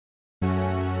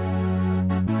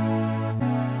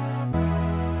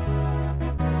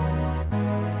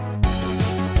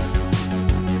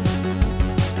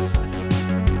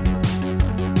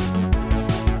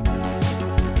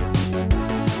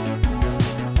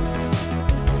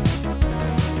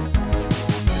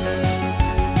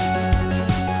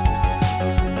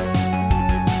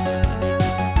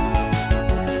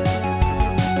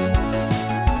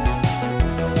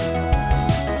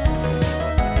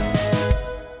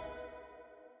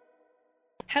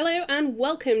Hello and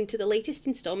welcome to the latest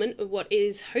instalment of what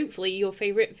is hopefully your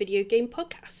favourite video game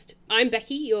podcast. I'm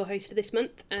Becky, your host for this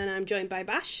month, and I'm joined by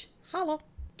Bash. Hello.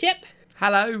 Chip.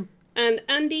 Hello. And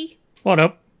Andy. What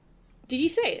up? Did you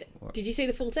say it? Did you say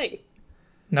the full thing?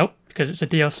 Nope, because it's a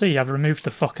DLC. I've removed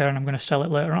the fucker and I'm going to sell it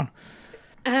later on.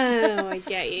 Oh, I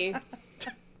get you.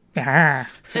 Ah.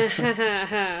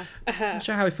 I'm not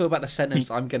sure how I feel about the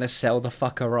sentence, I'm going to sell the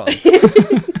fucker on.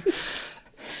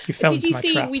 You fell Did into you my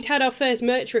see trap. we'd had our first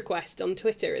merch request on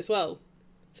Twitter as well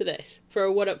for this? For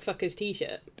a What Up Fuckers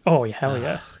t-shirt. Oh, yeah, hell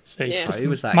yeah. See, Yeah. just- Who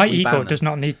was that? my Can we ego ban does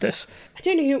not need this. I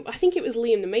don't know who, I think it was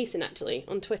Liam the Mason actually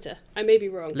on Twitter. I may be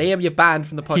wrong. Liam, you're banned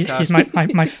from the podcast.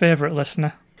 He's my favourite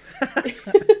listener.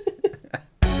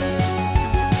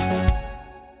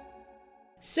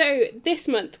 So, this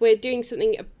month we're doing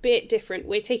something a bit different.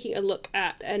 We're taking a look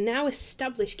at a now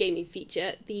established gaming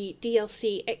feature, the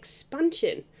DLC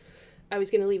expansion. I was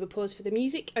going to leave a pause for the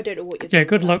music. I don't know what you're doing. Yeah,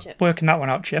 good with luck that, Chip. working that one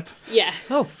out, Chip. Yeah,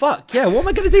 Oh, fuck. Yeah, what am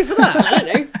I going to do for that? I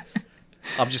don't know.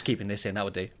 I'm just keeping this in, that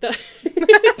would do. That's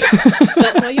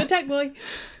why you're tech boy.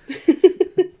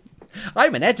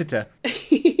 I'm an editor.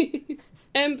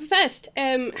 First,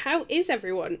 how is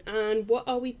everyone and what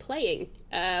are we playing?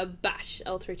 Bash,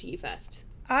 I'll throw to you first.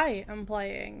 I am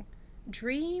playing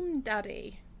Dream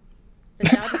Daddy, the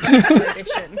Dad Rector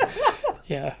edition.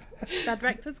 Yeah. Dad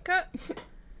Rector's cut.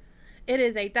 It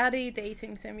is a daddy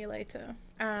dating simulator.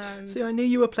 And See, I knew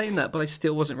you were playing that, but I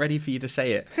still wasn't ready for you to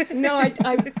say it. No,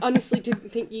 I honestly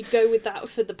didn't think you'd go with that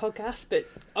for the podcast, but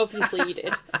obviously you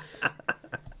did.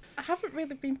 I haven't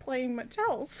really been playing much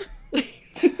else. How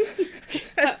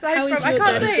is I your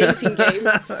can't daddy say dating game?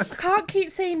 I can't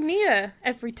keep saying Nia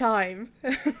every time.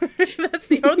 That's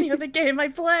the only other game I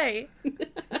play.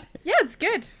 Yeah, it's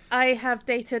good. I have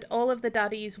dated all of the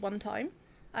daddies one time.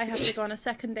 I have to go on a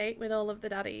second date with all of the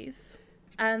daddies.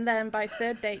 And then by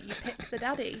third date, you pick the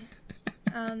daddy.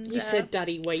 And You said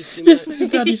daddy way too Yes, much.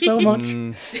 Daddy, so much.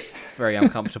 Very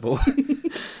uncomfortable.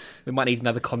 We might need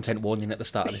another content warning at the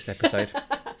start of this episode.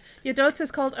 your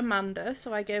daughter's called Amanda,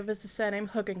 so I gave her the surname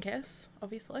Hug and Kiss,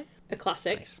 obviously. A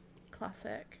classic. Nice.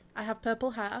 Classic. I have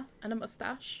purple hair and a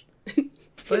moustache.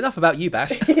 Well, enough about you,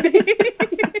 Bash. You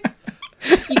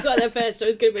got there first, so I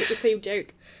was going to make the same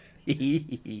joke.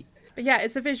 But yeah,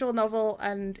 it's a visual novel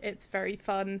and it's very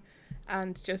fun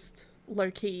and just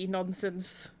low-key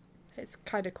nonsense. It's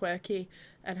kind of quirky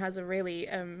and has a really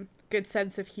good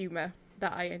sense of humour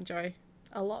that I enjoy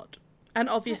a lot. And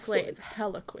obviously Excellent. it's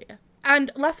hella queer.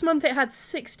 And last month it had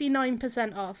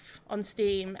 69% off on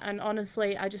Steam, and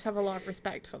honestly I just have a lot of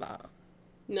respect for that.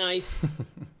 Nice.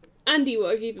 Andy,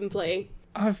 what have you been playing?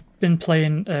 I've been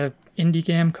playing an indie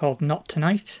game called Not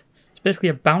Tonight. It's basically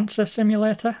a bouncer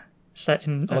simulator set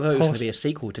in a Although it was going post... to be a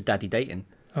sequel to Daddy Dating,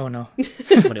 Oh, no.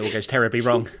 when it all goes terribly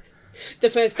wrong. The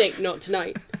first date, not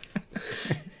tonight.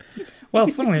 Well,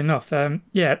 funnily enough,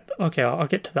 yeah, okay, I'll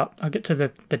get to that. I'll get to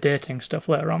the dating stuff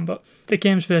later on, but the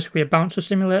game's basically a bouncer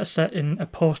simulator set in a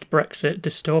post-Brexit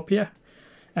dystopia,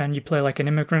 and you play like an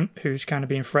immigrant who's kind of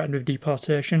being threatened with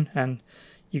deportation, and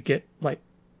you get like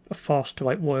forced to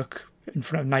like work in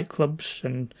front of nightclubs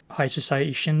and high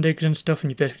society shindigs and stuff,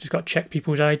 and you basically just got to check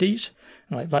people's IDs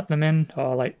and like let them in,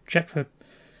 or like check for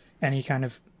any kind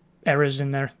of errors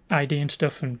in their ID and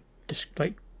stuff, and just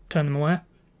like turn them away.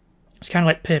 It's kind of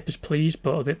like Papers, Please,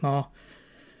 but a bit more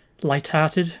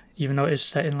light-hearted, even though it is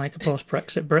set in like a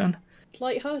post-Brexit Britain.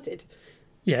 Light-hearted.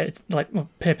 Yeah, it's like, well,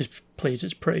 Papers, Please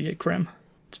is pretty grim.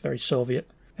 It's very Soviet.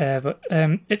 But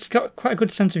it's got quite a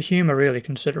good sense of humour, really,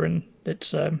 considering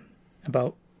it's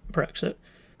about Brexit.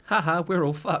 Haha, we're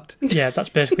all fucked. Yeah, that's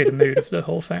basically the mood of the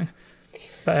whole thing.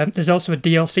 But there's also a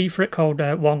DLC for it called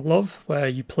One Love, where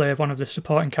you play one of the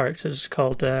supporting characters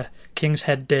called King's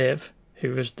Head Dave,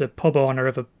 who was the pub owner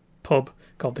of a pub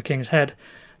called the King's Head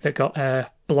that got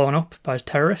blown up by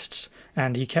terrorists,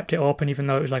 and he kept it open even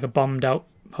though it was like a bombed out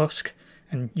husk,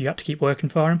 and you had to keep working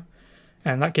for him.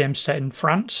 And that game's set in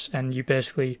France, and you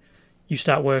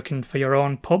start working for your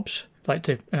own pubs, like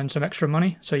to earn some extra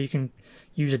money, so you can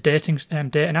use a dating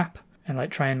app and like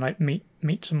try and like meet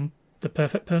the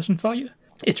perfect person for you.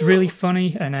 It's really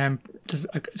funny, and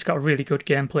it's got a really good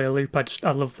gameplay loop.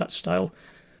 I love that style,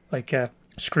 like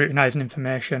scrutinizing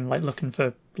information, like looking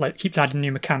for, like, keeps adding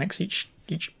new mechanics each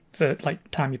for like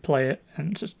time you play it,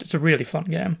 and it's a really fun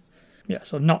game. Yeah,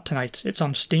 so Not Tonight. It's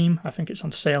on Steam. I think it's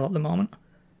on sale at the moment.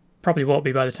 Probably won't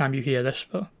be by the time you hear this,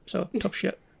 but so tough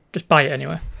shit. Just buy it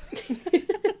anyway.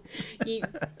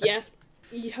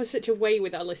 You have such a way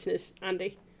with our listeners,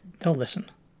 Andy. They'll listen.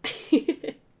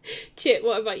 Chip,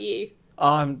 what about you?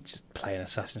 Oh, I'm just playing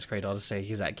Assassin's Creed Odyssey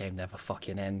because that game never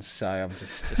fucking ends, so I'm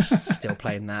just still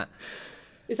playing that.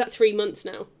 Is that 3 months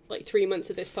now? Like 3 months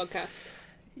of this podcast?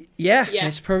 Yeah, Yeah.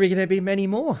 it's probably going to be many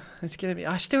more. It's going to be.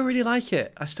 I still really like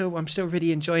it. I'm still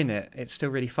really enjoying it. It's still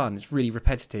really fun. It's really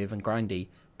repetitive and grindy,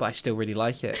 but I still really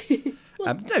like it.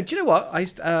 No, do you know what?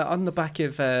 On the back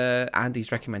of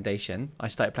Andy's recommendation, I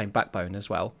started playing Backbone as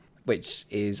well, which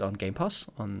is on Game Pass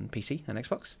on PC and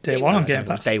Xbox. Day one on Game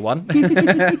Pass. Day one.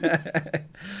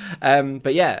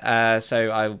 But yeah,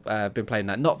 so I've been playing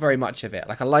that. Not very much of it.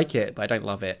 Like, I like it, but I don't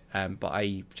love it. But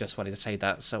I just wanted to say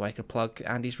that so I could plug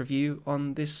Andy's review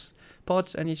on this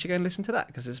pod, and you should go and listen to that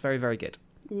because it's very, very good.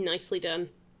 Nicely done.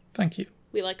 Thank you.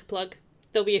 We like a plug.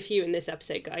 There'll be a few in this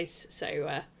episode, guys. So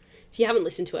if you haven't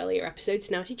listened to earlier episodes,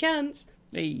 now's your chance.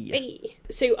 Hey.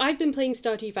 So I've been playing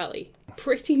Stardew Valley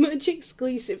pretty much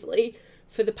exclusively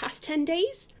for the past 10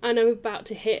 days, and I'm about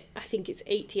to hit, I think it's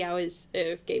 80 hours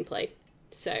of gameplay.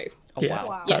 So Yeah,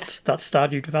 wow. that's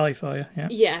Stardew Valley for you. Yeah.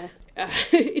 yeah,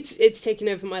 it's taken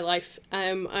over my life.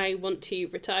 I want to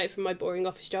retire from my boring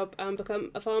office job and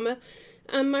become a farmer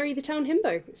and marry the town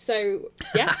himbo. So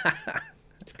yeah,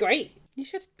 it's great. You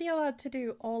should be allowed to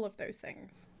do all of those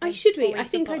things. I I'm should be. fully I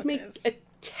think I'd supportive. make a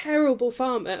terrible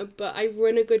farmer, but I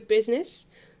run a good business.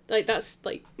 Like, that's,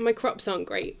 like, my crops aren't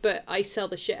great, but I sell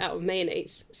the shit out of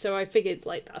mayonnaise. So I figured,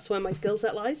 like, that's where my skill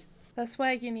set lies. That's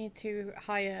where you need to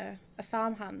hire a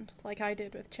farmhand, like I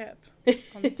did with Chip.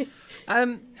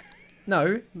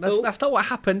 No, Oh. that's not what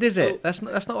happened, is it? Oh. That's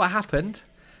not what happened.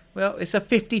 Well, it's a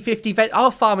 50-50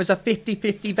 Our farm is a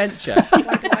 50-50 venture.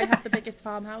 Why do I have the biggest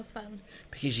farmhouse then?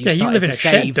 Because Yeah, you started live in to a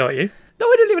shed, save. don't you? No,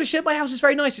 I don't live in a shed. My house is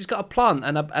very nice. It's got a plant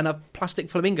and a plastic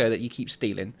flamingo that you keep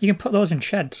stealing. You can put those in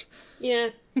sheds. Yeah.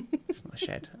 It's not a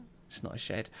shed. It's not a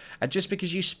shed. And just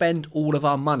because you spend all of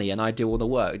our money and I do all the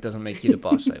work, it doesn't make you the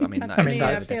boss. So, I mean, that I is mean,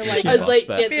 kind I of a feel definition like- of I was boss, like,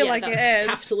 but- yeah, feel yeah, like it that's is.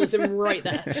 capitalism right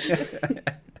there.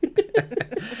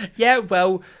 Yeah,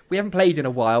 well, we haven't played in a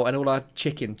while and all our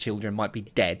chicken children might be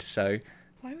dead. So,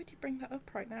 Why would you bring that up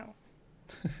right now?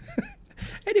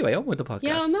 anyway, on with the podcast.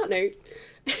 Yeah, on that note.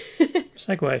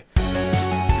 Segway.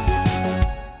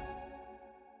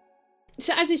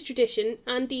 So, as is tradition,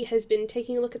 Andy has been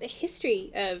taking a look at the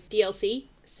history of DLC,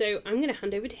 so I'm going to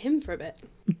hand over to him for a bit.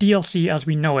 DLC, as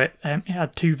we know it, it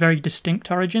had two very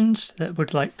distinct origins that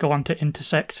would go on to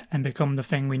intersect and become the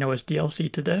thing we know as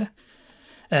DLC today.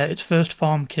 Its first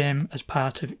form came as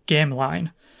part of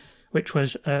GameLine, which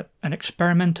was an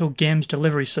experimental games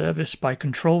delivery service by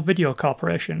Control Video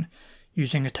Corporation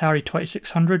using Atari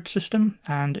 2600 system,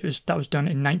 and that was done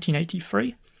in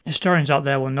 1983. Historians out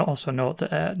there will also note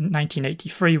that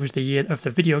 1983 was the year of the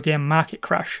video game market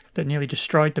crash that nearly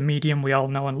destroyed the medium we all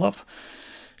know and love.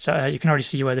 So you can already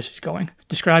see where this is going.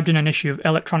 Described in an issue of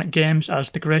Electronic Games as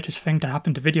the greatest thing to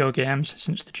happen to video games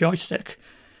since the joystick,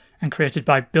 and created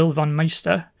by Bill von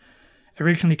Meister,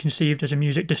 originally conceived as a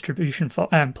music distribution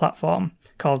platform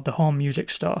called the Home Music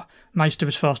Store, Meister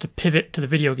was forced to pivot to the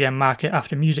video game market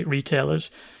after music retailers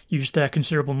used their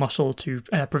considerable muscle to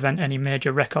prevent any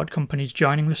major record companies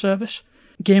joining the service.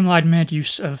 GameLine made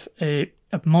use of a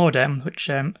modem, which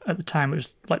at the time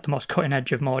was like the most cutting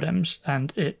edge of modems,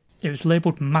 and it was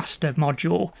labelled Master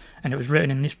Module, and it was written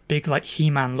in this big like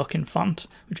He-Man looking font,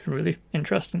 which was really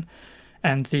interesting.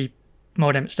 And the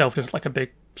modem itself was like a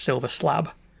big silver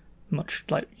slab, much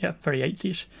like, very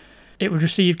 80s. It would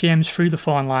receive games through the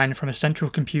phone line from a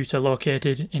central computer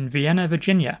located in Vienna,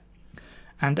 Virginia.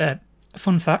 And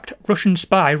fun fact, Russian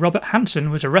spy Robert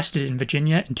Hansen was arrested in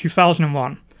Virginia in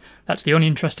 2001. That's the only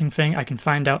interesting thing I can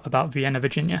find out about Vienna,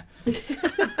 Virginia.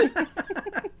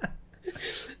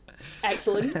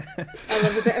 Excellent. I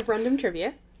love a bit of random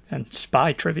trivia. And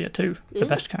spy trivia too, the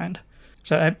best kind.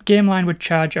 So GameLine would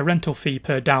charge a rental fee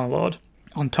per download,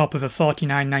 on top of a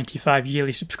 $49.95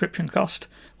 yearly subscription cost,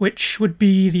 which would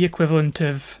be the equivalent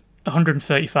of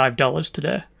 $135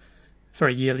 today for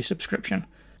a yearly subscription.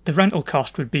 The rental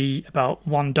cost would be about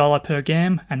 $1 per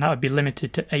game, and that would be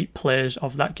limited to 8 players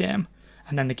of that game,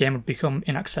 and then the game would become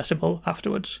inaccessible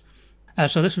afterwards.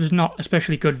 So this was not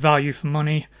especially good value for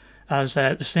money, as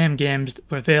the same games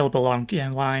that were available on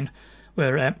GameLine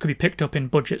could be picked up in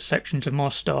budget sections of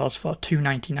most stores for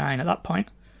 $2.99 at that point.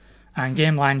 And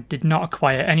GameLine did not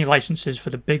acquire any licenses for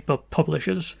the big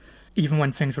publishers, even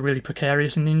when things were really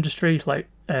precarious in the industry, like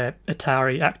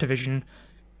Atari, Activision,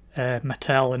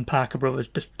 Mattel and Parker Brothers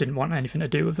just didn't want anything to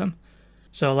do with them.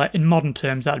 So like in modern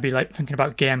terms, that would be like thinking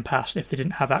about Game Pass if they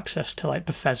didn't have access to like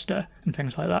Bethesda and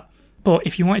things like that. But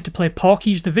if you wanted to play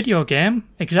Porky's the video game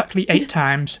exactly 8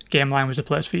 times, GameLine was the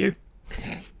place for you.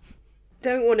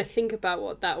 Don't want to think about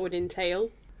what that would entail.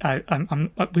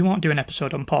 We won't do an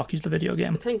episode on Porky's the video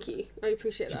game Thank you. I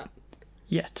appreciate that.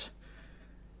 yet.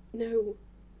 No.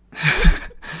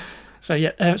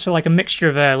 So so like a mixture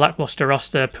of lackluster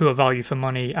roster, poor value for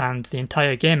money, and the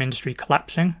entire game industry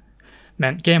collapsing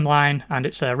meant GameLine and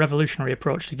its revolutionary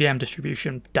approach to game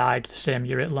distribution died the same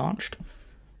year it launched.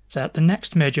 So the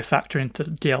next major factor into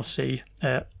the DLC,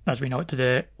 as we know it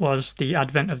today, was the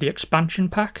advent of the expansion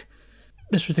pack.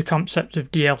 This was the concept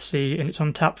of DLC in its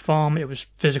untapped form. It was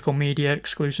physical media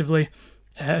exclusively,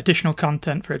 additional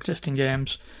content for existing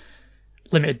games.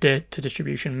 Limited date to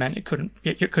distribution meant it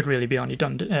could really be only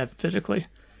done physically.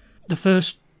 The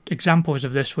first examples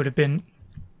of this would have been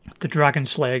the Dragon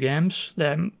Slayer games.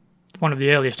 One of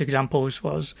the earliest examples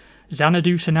was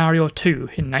Xanadu Scenario 2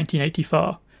 in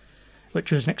 1984,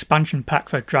 which was an expansion pack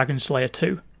for Dragon Slayer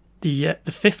 2. The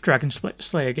fifth Dragon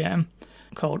Slayer game,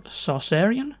 called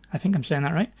Sorcerian, I think I'm saying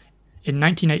that right, in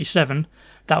 1987,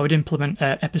 that would implement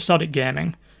episodic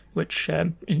gaming, which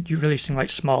you're releasing like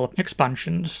small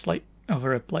expansions like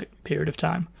over a period of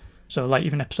time. So like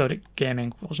even episodic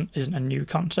gaming isn't a new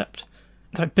concept.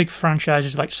 Like big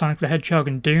franchises like Sonic the Hedgehog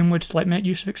and Doom would like make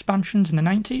use of expansions in the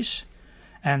 90s,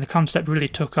 and the concept really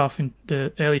took off in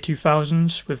the early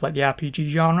 2000s with like the RPG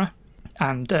genre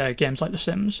and games like The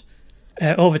Sims.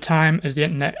 Over time, as the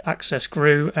internet access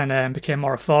grew and became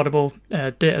more affordable,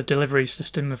 data delivery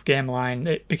system of GameLine,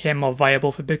 it became more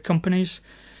viable for big companies,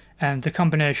 and the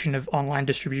combination of online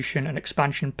distribution and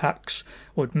expansion packs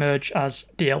would merge as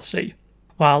DLC.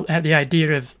 While the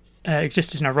idea of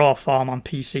existed in a raw form on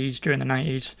PCs during the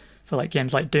 90s for like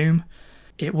games like Doom,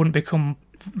 it wouldn't become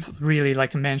really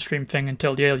like a mainstream thing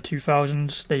until the early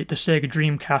 2000s. The Sega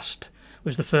Dreamcast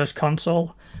was the first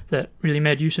console that really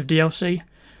made use of DLC,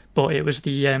 but it was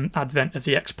the advent of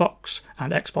the Xbox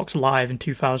and Xbox Live in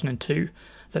 2002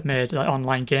 that made like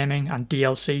online gaming and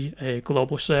DLC a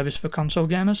global service for console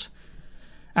gamers.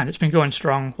 And it's been going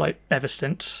strong like ever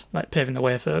since, like paving the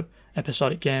way for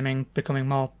episodic gaming becoming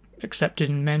more accepted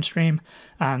in mainstream,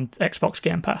 and Xbox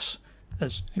Game Pass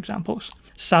as examples.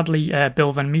 Sadly,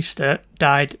 Bill Van Meester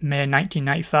died May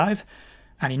 1995,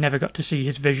 and he never got to see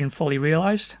his vision fully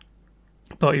realised.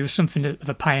 But he was something of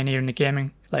a pioneer in the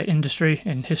gaming industry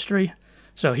in history,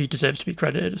 so he deserves to be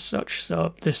credited as such.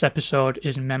 So this episode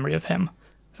is in memory of him.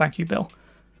 Thank you, Bill.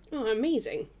 Oh,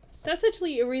 amazing. That's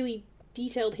actually a really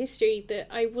detailed history that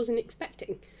I wasn't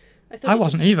expecting. I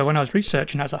wasn't either when I was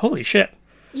researching. I was like, holy shit.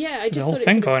 Yeah, I There's just a whole thought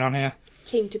thing it going on here.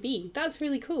 came to be. That's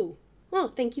really cool. Well,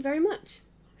 thank you very much.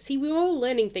 See, we're all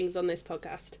learning things on this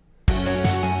podcast.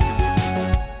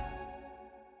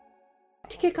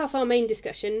 To kick off our main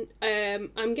discussion,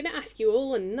 I'm going to ask you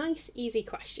all a nice, easy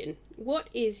question. What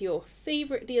is your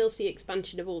favourite DLC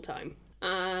expansion of all time?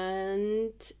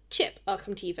 And Chip, I'll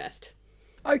come to you first.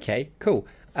 Okay, cool.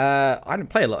 I don't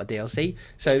play a lot of DLC,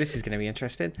 so this is going to be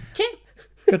interesting. Chip!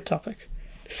 Good topic.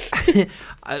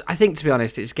 I think, to be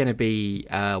honest, it's going to be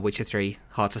Witcher 3,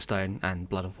 Heart of Stone, and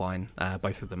Blood of Wine,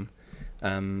 both of them.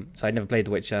 So I never played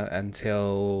The Witcher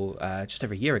until just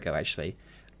over a year ago, actually.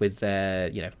 With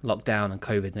lockdown and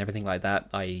COVID and everything like that,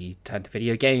 I turned to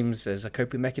video games as a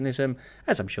coping mechanism,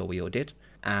 as I'm sure we all did.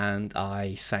 And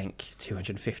I sank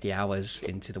 250 hours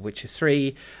into The Witcher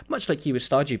 3, much like you with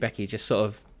Stardew, Becky,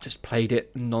 just played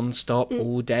it non-stop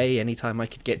all day. Anytime I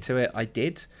could get to it, I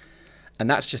did. And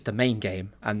that's just the main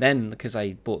game. And then, because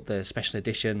I bought the special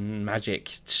edition,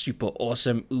 magic, super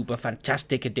awesome, uber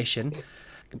fantastic edition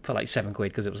for like £7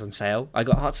 because it was on sale, I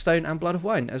got Hearthstone and Blood of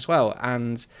Wine as well.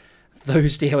 And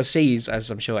those DLCs,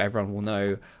 as I'm sure everyone will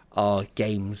know, are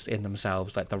games in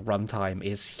themselves. Like, the runtime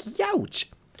is huge.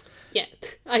 Yeah,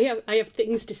 I have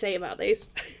things to say about those.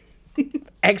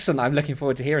 Excellent. I'm looking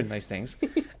forward to hearing those things.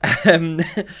 And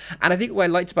I think what I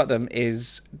liked about them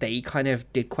is they kind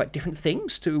of did quite different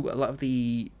things to a lot of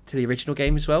the original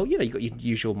game as well. You know, you got your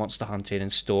usual monster hunting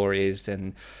and stories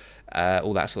and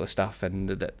all that sort of stuff,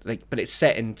 but it's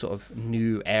set in sort of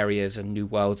new areas and new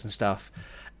worlds and stuff.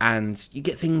 And you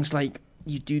get things like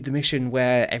you do the mission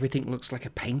where everything looks like a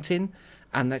painting,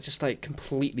 and that just like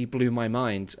completely blew my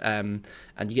mind. And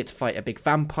you get to fight a big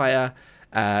vampire,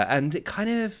 and it kind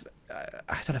of,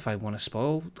 I don't know if I want to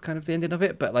spoil kind of the ending of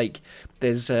it, but like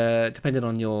there's depending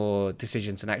on your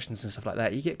decisions and actions and stuff like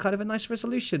that, you get kind of a nice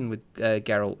resolution with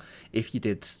Geralt if you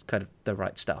did kind of the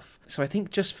right stuff. So I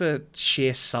think just for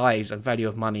sheer size and value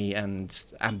of money and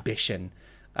ambition,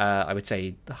 I would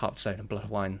say the Hearthstone and Blood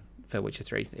of Wine for Witcher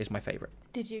 3 is my favourite.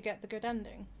 Did you get the good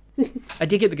ending? I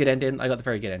did get the good ending. I got the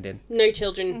very good ending. No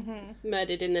children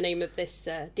murdered in the name of this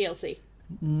DLC.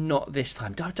 Not this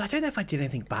time. I don't know if I did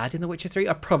anything bad in The Witcher 3.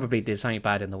 I probably did something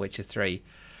bad in The Witcher 3.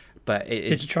 But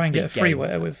Did you try and get a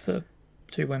freeway with the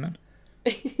two women?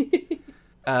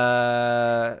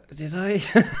 Did I?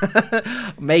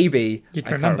 Maybe. You'd I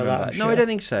can't remember that, I'm No, I sure. don't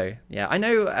think so. Yeah, I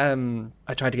know.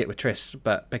 I tried to get with Triss,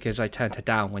 but because I turned her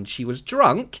down when she was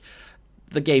drunk,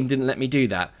 the game didn't let me do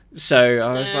that. So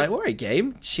I was like, "All right,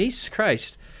 game, Jesus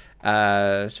Christ."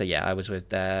 So yeah, I was with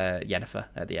Yennefer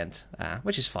at the end,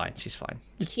 which is fine. She's fine.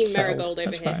 Team Settled. Marigold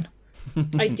over That's here. fine.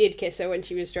 I did kiss her when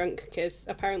she was drunk because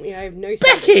apparently I have no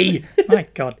Becky. My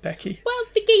God, Becky. Well,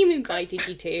 the game invited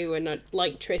you to, and I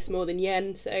like Triss more than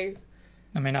Yen, so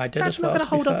I mean, I did That's as well. not going to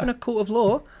to be hold up fair. in a court of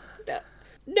law.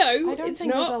 no, I don't it's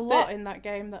think not. there's a lot but- in that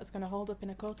game that's going to hold up in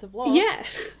a court of law. Yeah,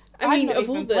 I mean, I've not of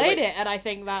all even the played it, and I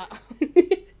think that.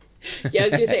 yeah, I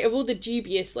was gonna say of all the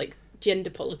dubious like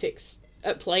gender politics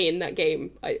at play in that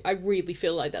game, I really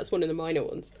feel like that's one of the minor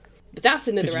ones. But that's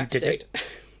another 'Cause you did episode.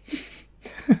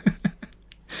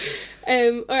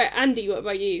 All right, Andy, what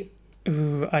about you?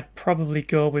 Ooh, I'd probably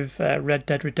go with Red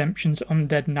Dead Redemption's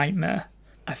Undead Nightmare.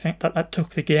 I think that took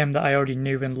the game that I already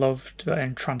knew and loved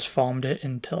and transformed it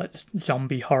into like this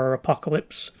zombie horror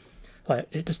apocalypse. Like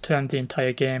it just turned the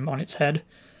entire game on its head.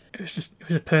 It was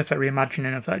a perfect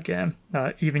reimagining of that game.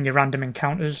 Even your random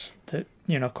encounters that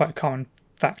quite a common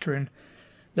factor in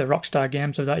the Rockstar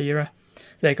games of that era,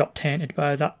 they got tainted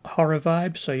by that horror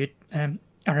vibe. So I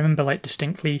remember like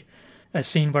distinctly a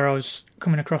scene where I was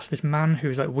coming across this man who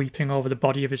was like weeping over the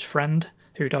body of his friend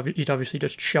who he'd obviously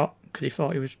just shot because he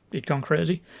thought he'd gone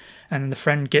crazy, and then the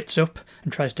friend gets up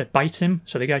and tries to bite him,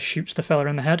 so the guy shoots the fella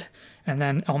in the head, and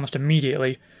then almost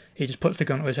immediately he just puts the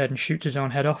gun to his head and shoots his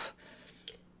own head off.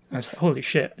 And I was like, holy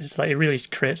shit! It's like it really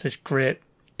creates this great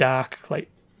dark, like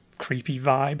creepy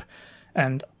vibe,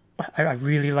 and I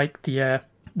really like the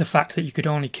fact that you could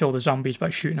only kill the zombies by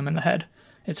shooting them in the head.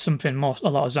 It's something a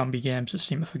lot of zombie games just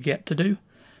seem to forget to do,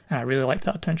 and I really like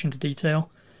that attention to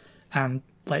detail. And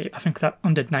like I think that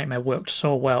Undead Nightmare worked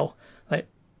so well, like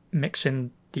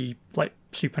mixing the like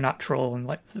supernatural and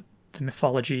like the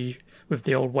mythology with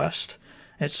the Old West.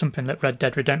 It's something that Red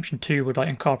Dead Redemption 2 would like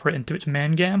incorporate into its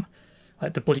main game,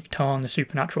 like the bleak tone, the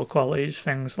supernatural qualities,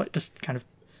 things like just kind of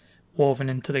woven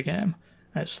into the game.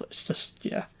 It's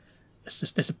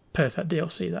a perfect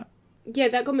DLC. That. Yeah,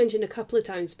 that got mentioned a couple of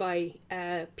times by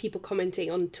people commenting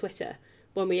on Twitter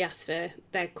when we asked for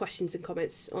their questions and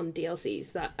comments on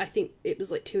DLCs. That I think it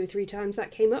was like 2 or 3 times that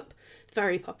came up.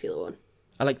 Very popular one.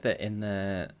 I like that in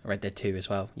the Red Dead 2 as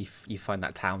well. You find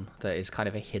that town that is kind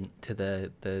of a hint to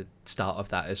the start of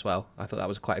that as well. I thought that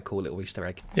was quite a cool little Easter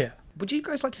egg. Yeah. Would you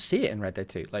guys like to see it in Red Dead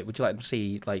 2? Like, would you like to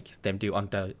see like them do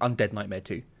Undead Nightmare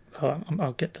 2?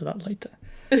 I'll get to that later.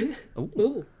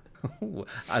 Ooh.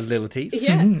 A little tease.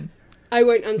 Yeah. I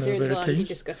won't answer Little bit until of Andy tease.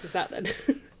 discusses that then.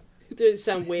 It doesn't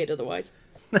sound weird otherwise.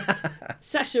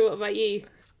 Sasha, what about you?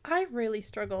 I really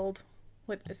struggled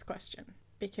with this question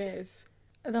because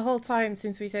the whole time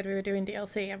since we said we were doing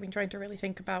DLC, I've been trying to really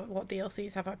think about what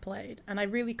DLCs have I played, and I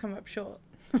really come up short.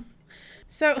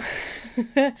 So,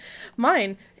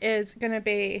 mine is going to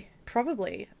be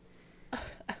probably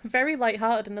very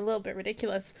lighthearted and a little bit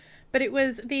ridiculous, but it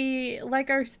was the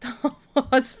Lego Star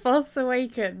Wars Force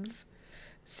Awakens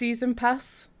Season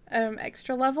Pass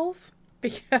extra levels,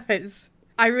 because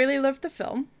I really loved the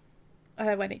film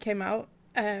when it came out.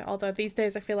 Although these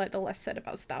days I feel like the less said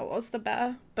about Star Wars, the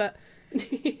better. But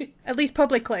at least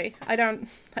publicly, I don't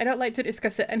like to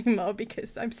discuss it anymore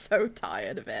because I'm so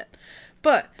tired of it.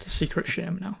 But It's a secret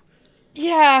shame now.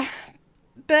 yeah,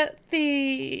 but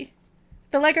the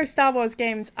Lego Star Wars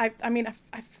games, I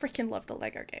freaking love the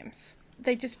Lego games.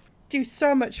 They just do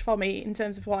so much for me in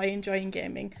terms of what I enjoy in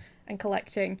gaming and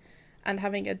collecting and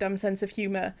having a dumb sense of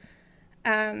humour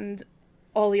and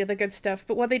all the other good stuff.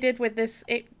 But what they did with this,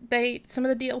 some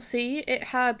of the DLC, it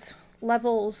had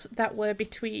levels that were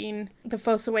between The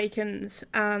Force Awakens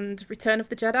and Return of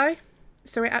the Jedi.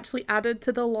 So it actually added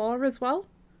to the lore as well,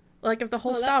 like of the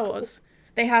whole Oh, that's Star cool. Wars.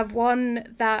 They have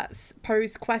one that's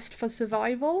Poe's quest for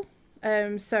survival.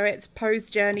 So it's Poe's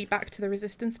journey back to the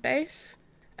Resistance base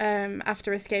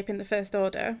after escaping the First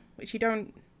Order, which you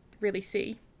don't really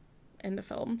see in the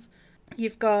films.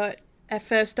 You've got a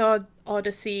First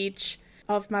Order siege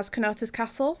of Maz Kanata's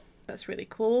castle. That's really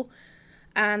cool.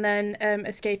 And then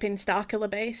escaping Starkiller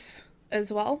base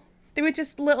as well. They were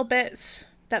just little bits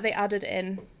that they added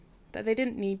in that they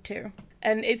didn't need to.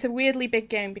 And it's a weirdly big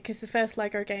game because the first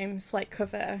Lego games like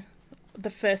cover the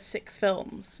first 6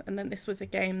 films, and then this was a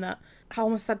game that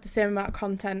almost had the same amount of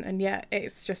content, and yet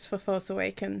it's just for Force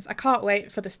Awakens. I can't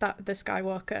wait for the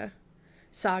Skywalker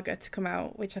saga to come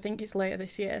out, which I think is later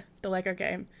this year, the Lego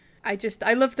game. I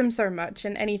love them so much,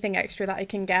 and anything extra that I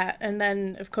can get. And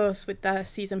then, of course, with the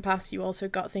season pass, you also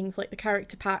got things like the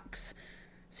character packs,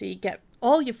 so you get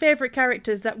all your favourite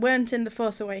characters that weren't in The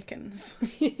Force Awakens.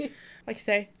 Like I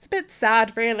say, it's a bit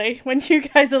sad, really, when you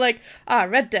guys are like,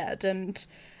 Red Dead and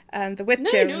The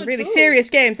Witcher, No, and really at all. serious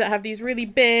games that have these really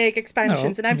big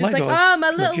expansions, and I'm just like, Lego's my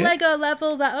little legit. Lego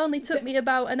level that only took me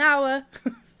about an hour.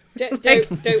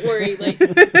 Don't worry. Like,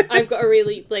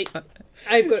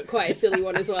 I've got quite a silly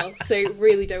one as well. So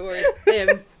really, don't worry.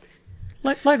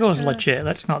 Lego's legit.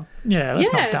 Let's not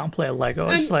downplay Lego.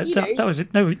 It's And, like you that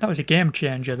know- was a game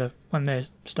changer when they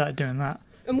started doing that.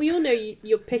 And we all know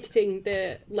you're picketing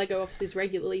the Lego offices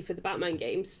regularly for the Batman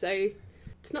games, so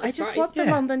it's not a I just surprise. want them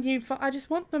Yeah. on the new. I just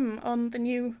want them on the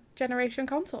new generation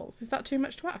consoles. Is that too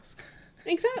much to ask?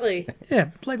 Exactly.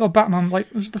 Yeah, Lego Batman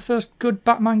was the first good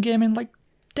Batman game in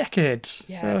decades.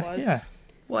 Yeah, So, it was. yeah.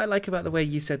 What I like about the way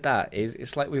you said that is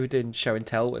it's like we were doing show and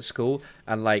tell at school,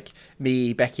 and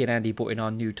me, Becky, and Andy brought in our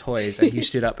new toys, and you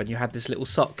stood up and you had this little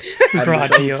sock, and brought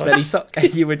this it little yours. smelly sock,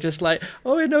 and you were just like,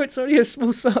 "Oh, I know it's only a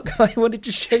small sock. I wanted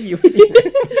to show you."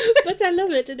 But I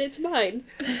love it and it's mine.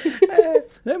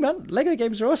 No, man, Lego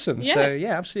games are awesome. Yeah. So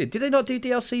yeah, absolutely. Did they not do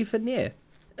DLC for Nier?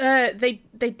 They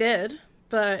did,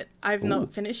 but I've Ooh.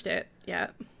 not finished it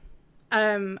yet.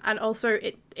 And also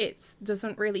it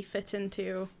doesn't really fit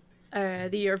into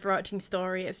the overarching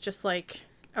story. It's just like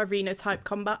arena type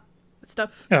combat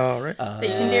stuff. Oh, right. That you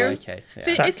can do. Okay. Yeah.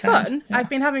 So That it's kind, fun. yeah. I've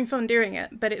been having fun doing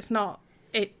it, but it's not.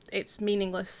 It's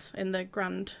meaningless in the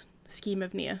grand scheme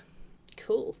of Nier.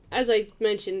 Cool. As I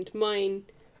mentioned, mine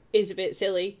is a bit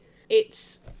silly. I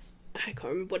can't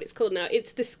remember what it's called now.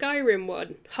 It's the Skyrim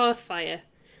one, Hearthfire,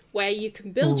 where you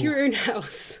can build Ooh. your own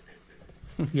house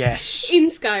Yes. in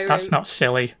Skyrim. That's not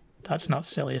silly. That's not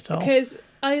silly at all. Because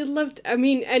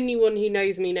anyone who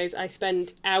knows me knows I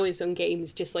spend hours on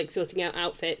games just sorting out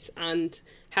outfits and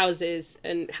houses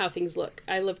and how things look.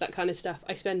 I love that kind of stuff.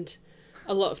 I spend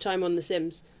a lot of time on The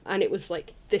Sims, and it was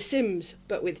like The Sims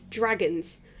but with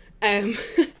dragons. And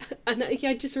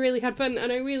I just really had fun,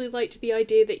 and I really liked the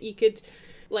idea that you could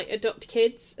adopt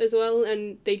kids as well,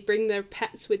 and they'd bring their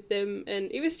pets with them,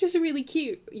 and it was just really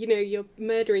cute. You're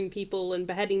murdering people and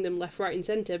beheading them left, right and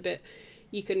centre, but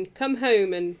you can come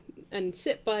home and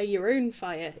sit by your own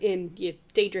fire in your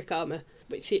Daedric armour.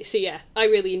 So yeah, I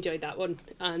really enjoyed that one,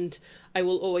 and I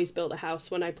will always build a house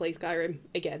when I play Skyrim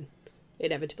again,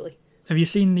 inevitably. Have you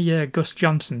seen the Gus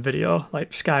Johnson video,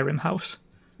 Skyrim House?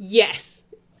 Yes.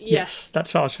 Yes.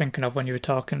 That's what I was thinking of when you were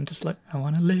talking. Just I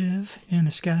want to live in a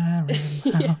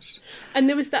Skyrim house. And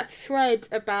there was that thread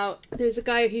about there was a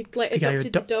guy who guy who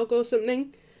adopted the dog or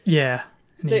something. Yeah.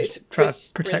 And he That's tried just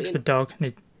to protect the brilliant. dog, and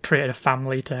he created a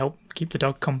family to help keep the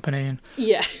dog company. And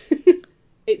Yeah.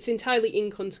 It's entirely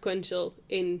inconsequential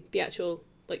in the actual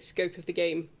scope of the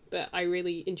game, but I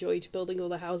really enjoyed building all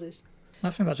the houses. I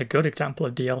think that's a good example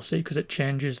of DLC because it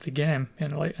changes the game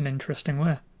in an interesting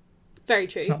way. Very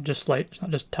true. It's not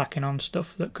just tacking on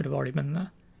stuff that could have already been there.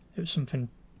 It was something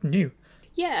new.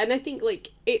 Yeah, and I think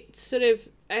it's sort of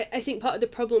I think part of the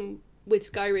problem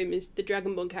with Skyrim is the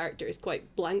Dragonborn character is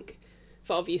quite blank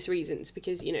for obvious reasons,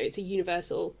 because it's a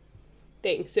universal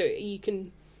thing, so you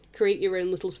can create your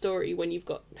own little story when you've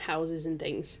got houses and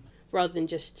things, rather than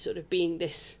just sort of being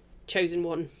this chosen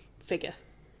one figure,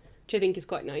 which I think is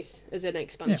quite nice as an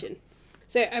expansion.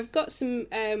 So I've got some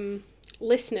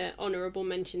listener honourable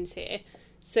mentions here.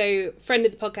 So friend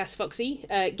of the podcast, Foxy,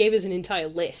 gave us an entire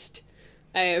list.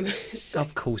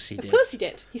 Of course he Of did. course he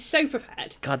did. He's so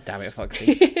prepared. God damn it,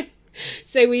 Foxy.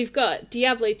 So we've got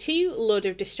Diablo 2, Lord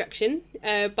of Destruction,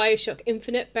 Bioshock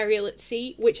Infinite, Burial at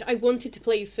Sea, which I wanted to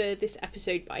play for this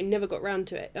episode, but I never got round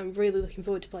to it. I'm really looking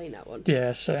forward to playing that one.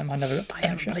 Yeah, same. I never got to I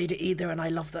finish haven't it. played it either, and I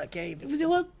love that game.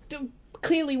 Well,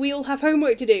 clearly we all have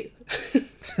homework to do.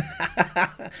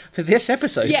 For this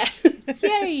episode. Yeah.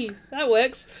 Yay! That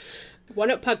works. One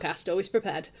Up Podcast, always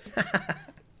prepared.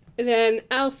 And then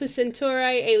Alpha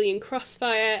Centauri, Alien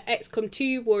Crossfire, XCOM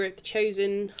 2, War of the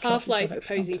Chosen, Half-Life love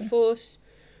XCOM Opposing 2. Force,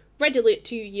 Red Alert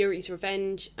 2, Yuri's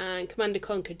Revenge, and Commander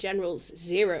Conquer Generals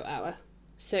 0 Hour.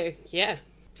 So, yeah,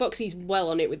 Foxy's well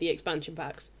on it with the expansion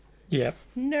packs. Yeah.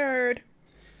 Nerd.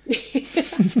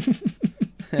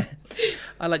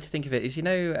 I like to think of it as,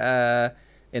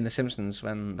 in The Simpsons,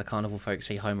 when the carnival folks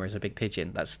see Homer as a big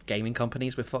pigeon, that's gaming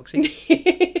companies with Foxy.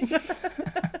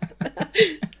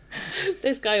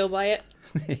 This guy will buy it.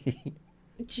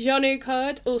 John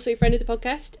O'Card, also friend of the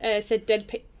podcast, said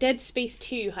Dead Space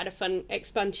 2 had a fun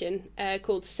expansion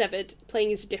called Severed,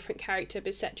 playing as a different character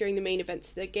but set during the main events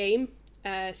of the game.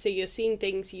 So you're seeing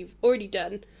things you've already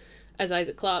done as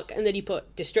Isaac Clarke, and then you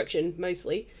put destruction,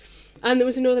 mostly. And there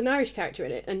was a Northern Irish character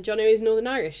in it, and Jono is Northern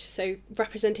Irish, so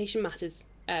representation matters.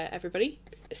 everybody.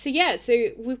 So yeah, so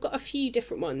we've got a few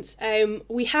different ones.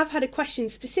 We have had a question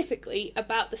specifically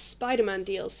about the Spider-Man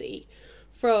DLC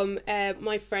from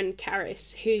my friend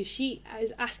Karis, who she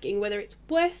is asking whether it's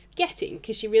worth getting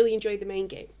because she really enjoyed the main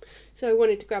game. So I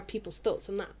wanted to grab people's thoughts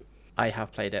on that. I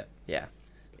have played it. Yeah,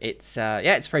 it's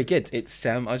very good. It's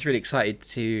I was really excited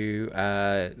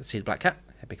to see the Black Cat.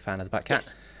 A big fan of the Black Cat,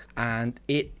 Yes. And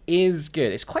it is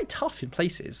good. It's quite tough in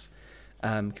places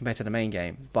compared to the main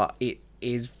game, but it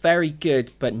is very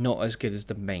good, but not as good as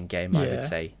the main game. I would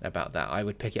say about that. I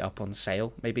would pick it up on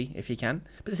sale maybe if you can.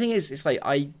 But the thing is, it's like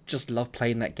I just love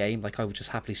playing that game. Like I would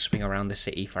just happily swing around the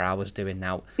city for hours doing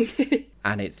now.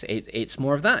 And it's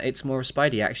more of that. It's more of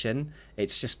Spidey action.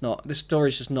 It's just not, the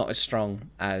story's just not as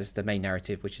strong as the main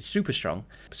narrative, which is super strong.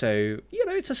 So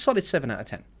it's a solid 7 out of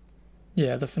 10.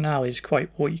 Yeah, the finale's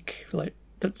quite weak. Like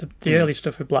the early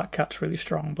stuff with Black Cat's really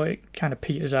strong, but it kind of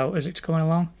peters out as it's going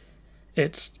along.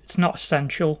 It's not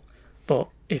essential, but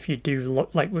if you do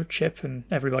like with Chip and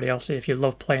everybody else, if you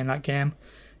love playing that game,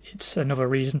 it's another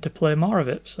reason to play more of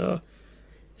it. So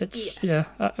it's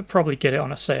I'd probably get it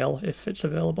on a sale if it's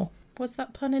available. Was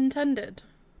that pun intended?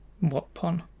 What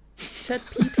pun? You said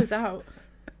peters out.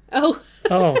 Oh,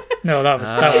 no, that was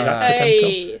accidental.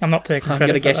 Hey. I'm not taking I'm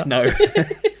credit going to for guess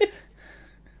that. no.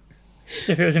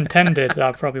 If it was intended,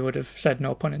 I probably would have said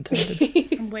no pun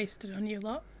intended. I'm wasted on you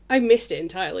lot. I missed it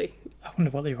entirely. I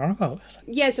wonder what they were on about.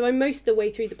 Yeah, so I'm most of the way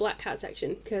through the Black Cat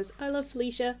section because I love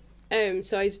Felicia.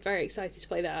 So I was very excited to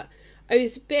play that. I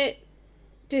was a bit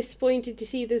disappointed to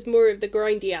see there's more of the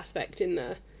grindy aspect in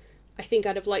there. I think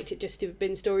I'd have liked it just to have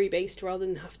been story based rather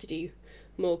than have to do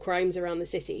more crimes around the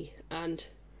city and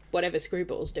whatever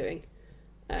Screwball's doing.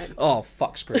 Oh,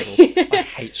 fuck Screwball. I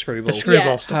hate Screwball. The Screwball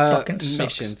Yeah. stuff Her fucking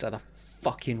sucks. missions are the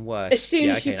fucking worst. As soon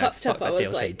as she popped up, fuck I that was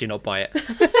DLC. like- do not buy it.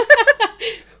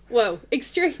 Whoa,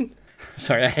 extreme.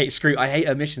 Sorry, I hate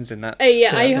her missions in that. Yeah, I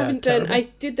Yeah, haven't they're done. terrible. I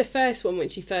did the first one when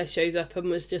she first shows up and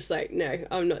was just like, no,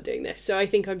 I'm not doing this. So I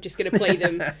think I'm just going to play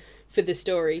them for the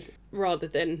story rather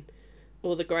than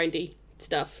all the grindy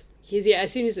stuff. Because yeah,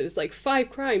 as soon as it was like 5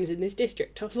 crimes in this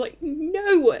district, I was like,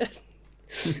 no,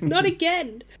 not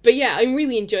again. But yeah, I'm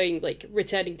really enjoying like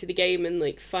returning to the game and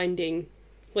like finding,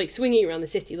 like swinging around the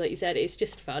city. Like you said, it's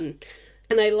just fun,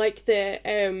 and I like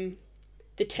the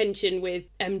tension with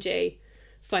MJ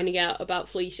finding out about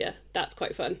Felicia. That's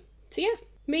quite fun. So yeah,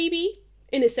 maybe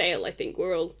in a sale, I think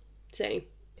we're all saying.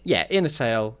 Yeah, in a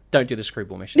sale, don't do the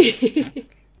Screwball mission.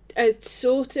 A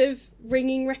sort of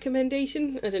ringing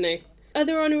recommendation? I don't know.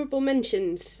 Other honourable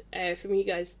mentions from you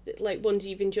guys, like ones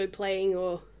you've enjoyed playing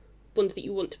or ones that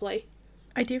you want to play?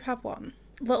 I do have one.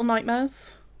 Little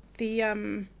Nightmares.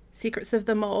 The Secrets of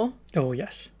the Maw. Oh,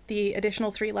 yes. The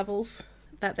additional 3 levels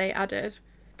that they added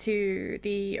to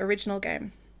the original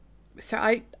game. So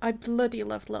I bloody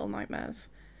loved Little Nightmares.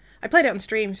 I played it on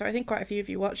stream, so I think quite a few of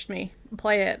you watched me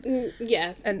play it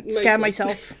Yeah. and mostly. scare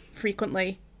myself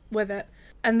frequently with it.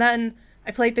 And then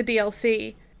I played the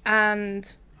DLC,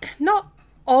 and not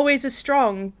always as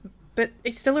strong, but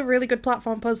it's still a really good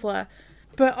platform puzzler.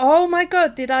 But oh my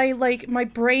god, did I, like, my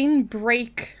brain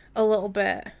break a little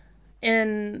bit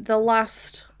in the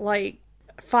last, like,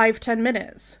 5-10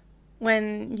 minutes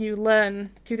when you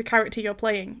learn who the character you're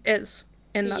playing is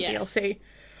in that Yes. DLC.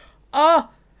 Oh,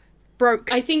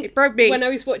 broke. I think it broke me. when I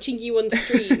was watching you on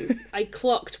stream, I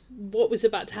clocked what was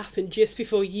about to happen just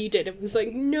before you did. I was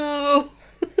like, no.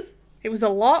 It was a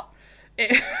lot.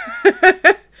 It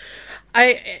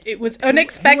was I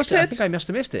unexpected. think I must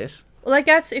have missed this. Well, I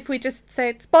guess if we just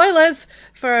say spoilers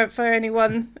for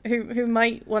anyone who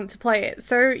might want to play it.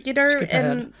 So, you know, Skip in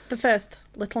ahead. the first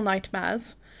Little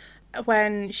Nightmares,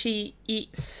 when she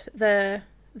eats the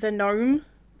gnome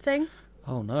thing,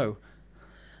 Oh no.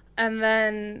 and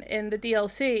then in the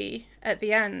DLC at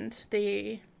the end,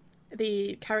 the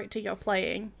character you're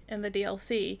playing in the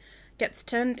DLC gets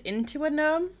turned into a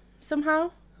gnome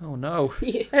somehow. Oh no.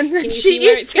 And And then you she see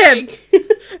where eats it's him. going?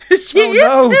 She Oh, eats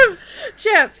no. him,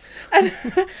 Chip. And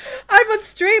I'm on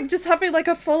stream just having like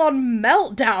a full-on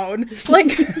meltdown.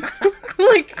 Like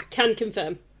Can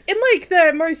confirm. in like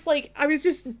the most like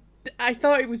I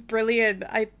thought it was brilliant.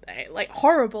 I like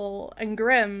horrible and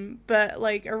grim, but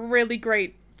like a really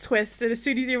great twist. And as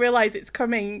soon as you realise it's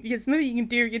coming, there's nothing you can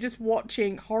do. You're just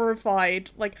watching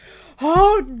horrified, like,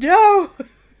 oh no.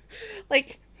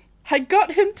 Like, I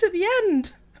got him to the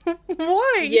end.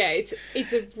 Why? Yeah, it's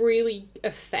a really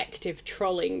effective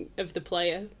trolling of the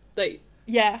player. Like,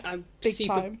 Yeah, I'm big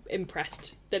super time.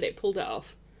 impressed that it pulled it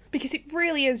off. Because it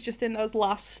really is just in those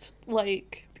last,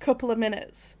 like, couple of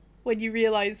minutes when you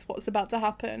realise what's about to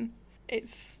happen.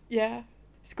 It's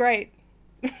great.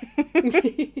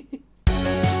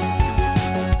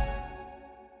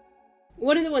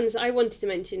 One of the ones I wanted to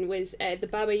mention was the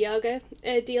Baba Yaga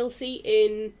DLC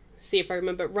in, see if I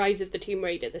remember, Rise of the Tomb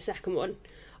Raider, the second one.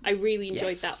 I really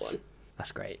enjoyed that one.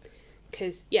 That's great.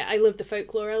 Because, yeah, I love the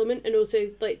folklore element, and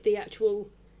also, like, the actual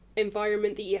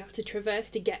environment that you have to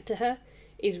traverse to get to her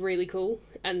is really cool.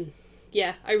 And,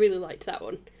 yeah, I really liked that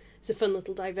one. It's a fun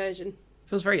little diversion.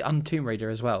 Feels very un-Tomb Raider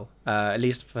as well. At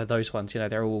least for those ones,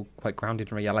 they're all quite grounded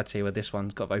in reality. Where this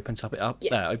one's opens it up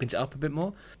a bit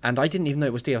more. And I didn't even know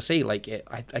it was DLC. Like,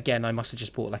 I must have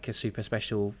just bought like a super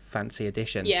special fancy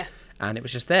edition. Yeah. And it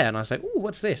was just there, and I was like, "Ooh,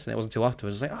 what's this?" And it wasn't until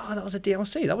afterwards. I was like, "Oh, that was a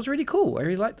DLC. That was really cool. I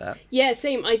really liked that." Yeah,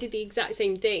 same. I did the exact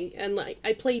same thing, and like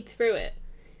I played through it,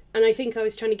 and I think I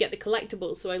was trying to get the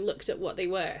collectibles, so I looked at what they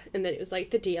were, and then it was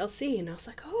like the DLC, and I was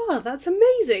like, "Oh, that's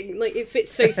amazing!" Like it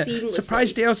fits so seamlessly.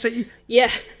 Surprise DLC. Yeah.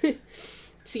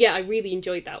 So yeah, I really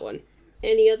enjoyed that one.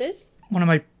 Any others? One of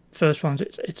my first ones.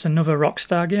 It's another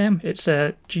Rockstar game. It's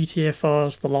GTA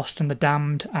 4's The Lost and the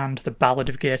Damned and The Ballad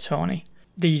of Gay Tony.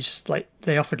 These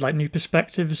they offered new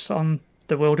perspectives on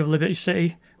the world of Liberty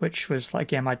City, which was a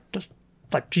game I just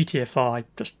GTA 4. I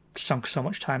just sunk so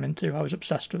much time into. I was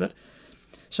obsessed with it.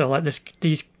 So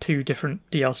these two different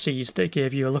DLCs, they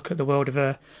gave you a look at the world of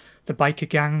the biker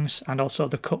gangs and also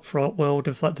the cutthroat world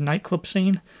of the nightclub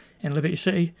scene in Liberty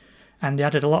City, and they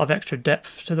added a lot of extra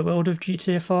depth to the world of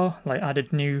GTA 4.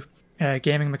 Added new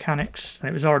gaming mechanics, and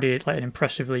it was already an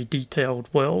impressively detailed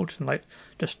world and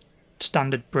just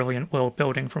standard brilliant world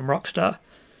building from Rockstar.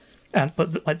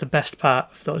 But the best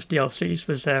part of those DLCs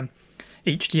was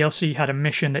each DLC had a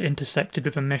mission that intersected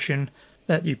with a mission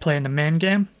that you play in the main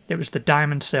game. It was the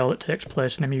diamond sale that takes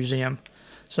place in a museum.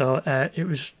 So it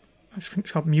was, I think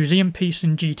it's called Museum Piece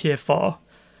in GTA 4.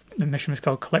 The mission was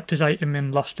called Collector's Item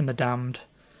in Lost and the Damned,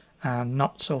 and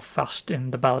Not So Fast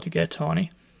in The Ballad of Gay Tony.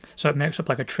 So it makes up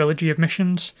a trilogy of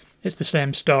missions. It's the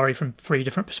same story from 3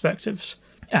 different perspectives.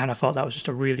 And I thought that was just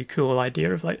a really cool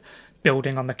idea of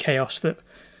building on the chaos that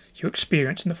you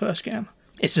experienced in the first game.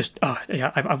 It's just,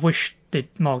 I wish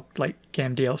more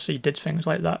game DLC did things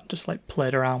like that, just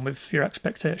played around with your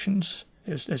expectations.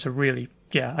 It's a really,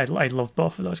 I love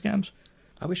both of those games.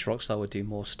 I wish Rockstar would do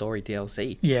more story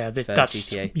DLC. Yeah, for that's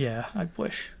GTA. Yeah, I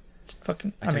wish. I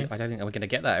don't think we're going to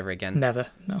get that ever again. Never,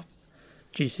 no.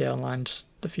 GTA Online's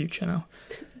the future now.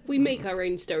 We make our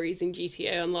own stories in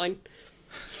GTA Online.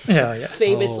 Yeah.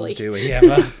 Famously. Oh, do we? Yeah,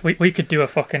 well, we could do a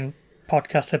fucking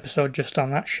podcast episode just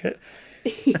on that shit.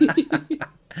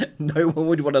 No one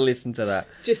would want to listen to that.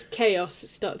 Just chaos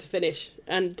start to finish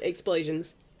and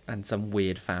explosions. And some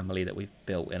weird family that we've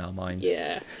built in our minds.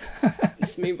 Yeah.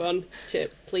 Let's move on.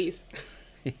 Chip, please.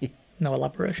 No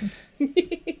elaboration.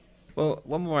 Well,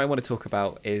 one more I want to talk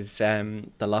about is The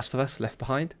Last of Us Left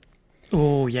Behind.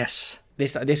 Oh, yes.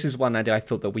 This is one idea I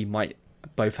thought that we might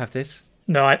both have this.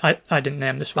 No, I didn't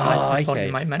name this one. I thought okay.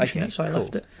 you might mention it, so I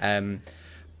left it.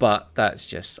 But that's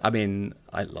just,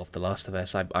 I love The Last of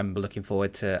Us. I'm looking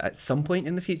forward to, at some point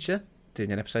in the future,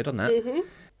 doing an episode on that. Mm-hmm.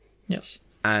 Yes.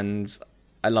 And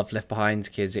I love Left Behind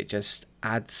because it just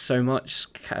adds so much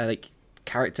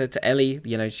character to Ellie.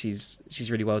 She's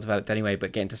really well developed anyway,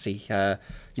 but getting to see her,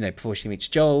 before she meets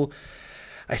Joel,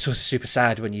 it's also super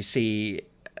sad when you see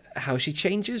how she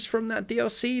changes from that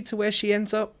DLC to where she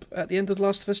ends up at the end of The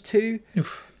Last of Us 2.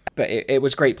 Oof. But it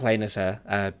was great playing as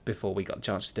her before we got a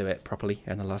chance to do it properly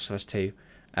in The Last of Us 2.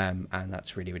 And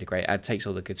that's really, really great. It takes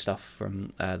all the good stuff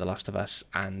from The Last of Us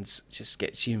and just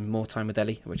gets you more time with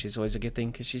Ellie, which is always a good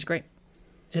thing because she's great.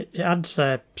 It adds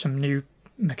some new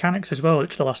mechanics as well,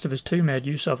 which The Last of Us 2 made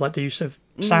use of, the use of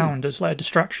sound as a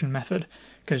distraction method.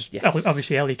 Because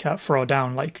obviously Ellie can't throw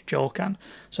down like Joel can.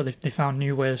 So they found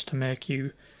new ways to make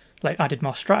you, added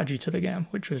more strategy to the game,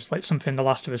 which was something The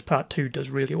Last of Us Part 2 does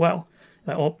really well.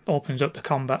 That opens up the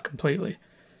combat completely.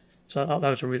 So that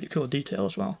was a really cool detail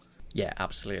as well. Yeah,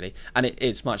 absolutely. And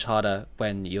it's much harder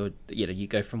when you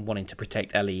go from wanting to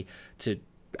protect Ellie to,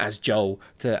 as Joel,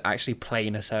 to actually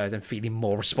playing as her and feeling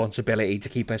more responsibility to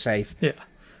keep her safe. Yeah.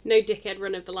 No dickhead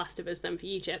run of The Last of Us then for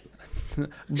you, Chip.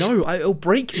 No, it'll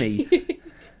break me.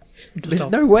 There's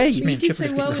no way. You did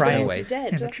so well with The Walking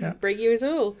Dead. Break you at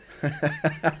all.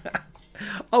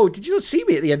 Oh, did you not see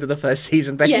me at the end of the first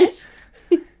season, Becky? Yes.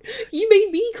 You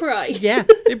made me cry. Yeah,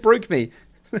 it broke me.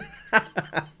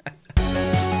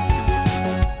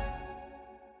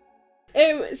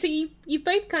 So you've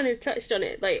both kind of touched on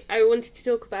it. I wanted to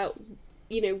talk about,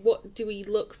 what do we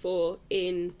look for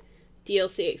in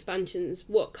DLC expansions?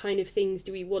 What kind of things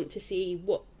do we want to see?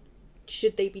 What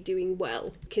should they be doing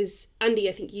well? Because Andy,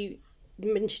 I think you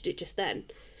mentioned it just then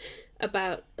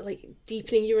about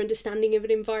deepening your understanding of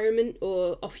an environment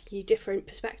or offering you different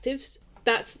perspectives.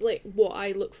 That's what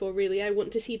I look for, really. I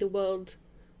want to see the world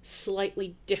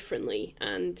slightly differently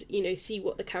and, you know, see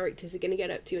what the characters are going to get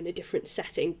up to in a different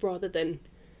setting rather than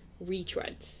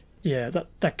retreads. Yeah,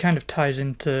 that kind of ties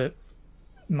into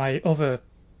my other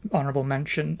honourable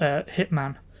mention,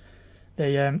 Hitman.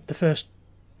 The first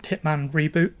Hitman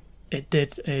reboot, it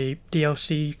did a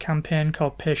DLC campaign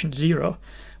called Patient Zero,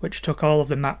 which took all of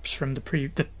the maps from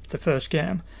the first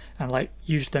game and like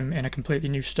used them in a completely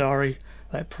new story,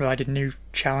 like provided new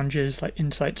challenges, like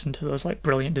insights into those like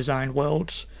brilliant designed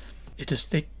worlds.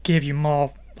 It gave you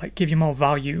more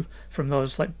value from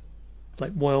those like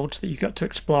worlds that you got to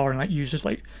explore and like use as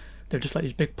like they're just like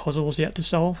these big puzzles you had to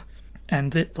solve.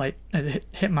 And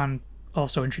Hitman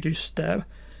also introduced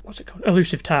what's it called,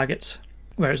 elusive targets,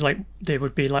 whereas like they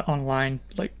would be like online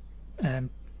like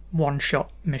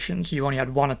one-shot missions. You only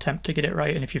had one attempt to get it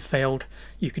right, and if you failed,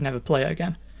 you could never play it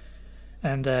again.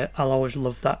 And I'll always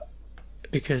love that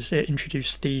because it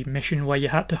introduced the mission where you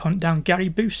had to hunt down Gary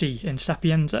Busey in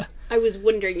Sapienza. I was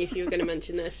wondering if you were going to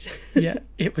mention this. Yeah,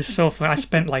 it was so fun. I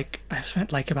spent like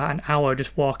about an hour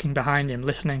just walking behind him,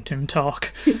 listening to him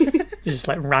talk, just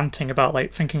like ranting about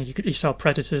like thinking he saw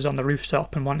predators on the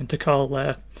rooftop and wanting to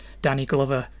call Danny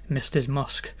Glover Mr.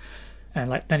 Musk, and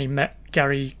like then he met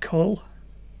Gary Cole,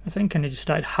 I think, and he just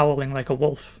started howling like a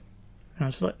wolf, and I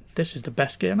was like, this is the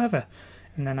best game ever.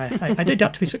 And then I did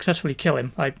actually successfully kill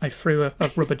him. I threw a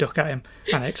rubber duck at him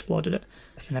and I exploded it,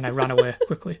 and then I ran away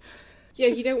quickly. Yeah,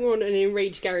 you don't want an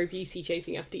enraged Gary Busey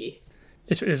chasing after you.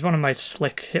 It was one of my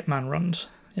slick Hitman runs.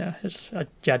 Yeah, I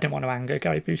didn't want to anger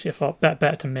Gary Busey. I thought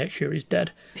better to make sure he's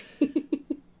dead.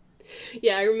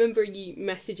 Yeah, I remember you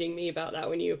messaging me about that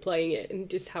when you were playing it and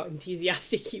just how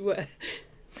enthusiastic you were.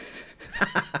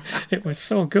 It was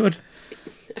so good.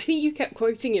 I think you kept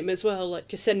quoting him as well, like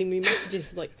just sending me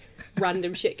messages of like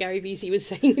random shit Gary Busey was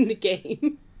saying in the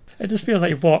game. It just feels like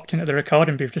you walked into the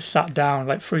recording booth, just sat down,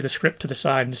 like threw the script to the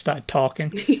side and just started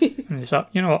talking. And he's like,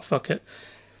 you know what, fuck it.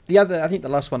 I think the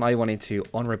last one I wanted to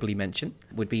honourably mention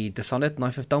would be Dishonored,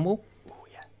 Knife of Dunwall. Oh,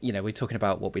 yeah. You know, we're talking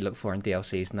about what we look for in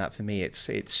DLCs, and that for me, it's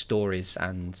stories,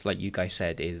 and like you guys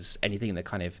said, is anything that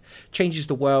kind of changes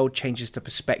the world, changes the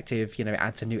perspective, you know,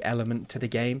 adds a new element to the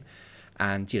game.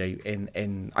 And, you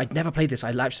know, I'd never played this. I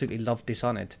absolutely loved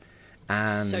Dishonored.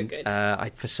 And so good.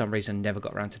 I, for some reason, never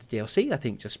got around to the DLC. I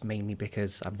think just mainly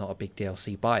because I'm not a big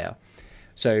DLC buyer.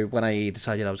 So when I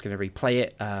decided I was going to replay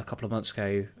it a couple of months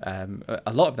ago,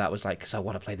 a lot of that was like, because I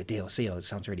want to play the DLC. Oh, it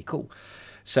sounds really cool.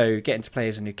 So getting to play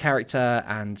as a new character,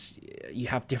 and you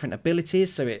have different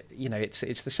abilities. So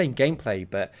it's the same gameplay,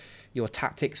 but your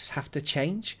tactics have to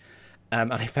change.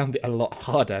 And I found it a lot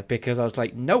harder because I was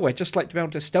like, no, I just like to be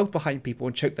able to stealth behind people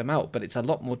and choke them out. But it's a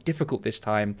lot more difficult this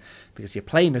time because you're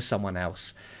playing as someone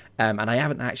else. And I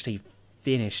haven't actually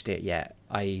finished it yet.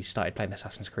 I started playing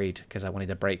Assassin's Creed because I wanted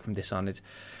a break from Dishonored.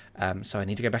 So I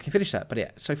need to go back and finish that. But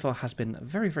yeah, so far has been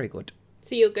very, very good.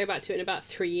 So you'll go back to it in about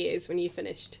 3 years when you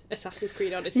finished Assassin's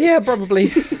Creed Odyssey. Yeah,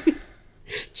 probably.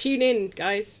 Tune in,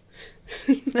 guys.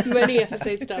 Many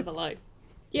episodes down the line.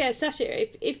 Yeah, Sasha,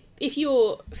 if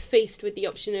you're faced with the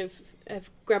option of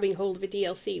grabbing hold of a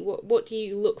DLC, what do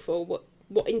you look for?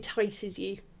 What entices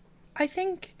you? I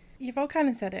think you've all kind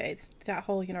of said it. It's that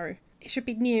whole, you know, it should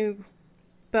be new,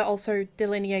 but also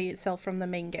delineate itself from the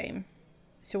main game.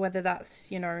 So whether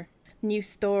that's, you know, new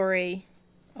story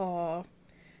or,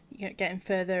 you know, getting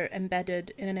further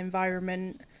embedded in an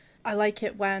environment. I like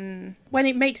it when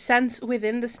it makes sense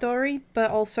within the story,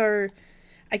 but also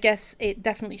I guess it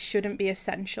definitely shouldn't be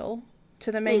essential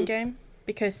to the main game,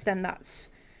 because then that's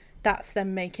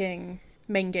them making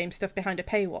main game stuff behind a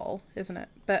paywall, isn't it?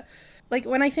 But like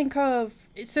when I think of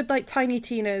it's like Tiny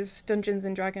Tina's Dungeons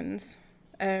and Dragons,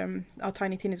 or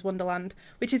Tiny Tina's Wonderland,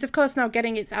 which is of course now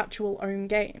getting its actual own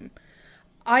game.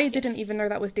 I didn't even know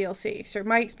that was DLC. So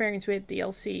my experience with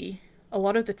DLC a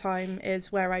lot of the time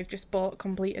is where I've just bought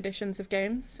complete editions of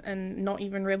games and not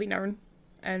even really known,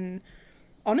 and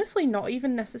honestly not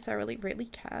even necessarily really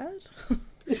cared.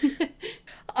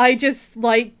 I just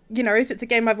like, you know, if it's a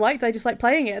game I've liked, I just like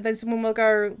playing it. And then someone will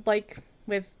go like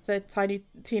with the Tiny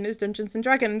Tina's Dungeons and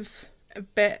Dragons a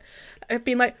bit, I've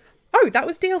been like, oh, that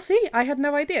was DLC? I had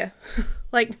no idea.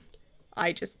 Like,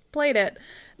 I just played it.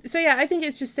 So yeah, I think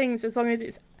it's just things as long as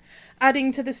it's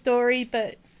adding to the story,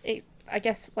 but I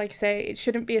guess, like I say, it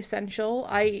shouldn't be essential.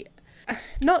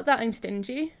 Not that I'm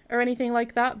stingy or anything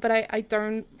like that, but I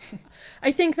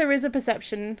think there is a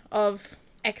perception of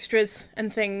extras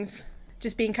and things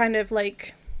just being kind of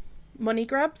like money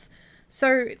grabs.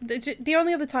 So the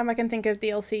only other time I can think of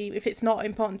DLC, if it's not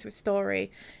important to a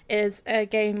story, is a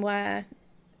game where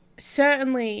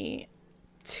certainly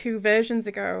 2 versions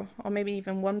ago, or maybe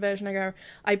even 1 version ago,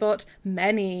 I bought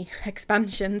many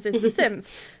expansions, is The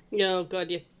Sims. Oh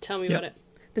god, you tell me about it.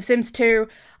 The Sims 2,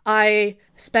 I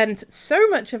spent so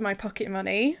much of my pocket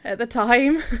money at the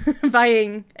time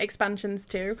buying expansions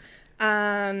to,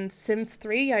 and Sims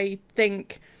 3, I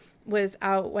think, was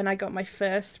out when I got my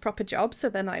first proper job, so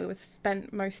then I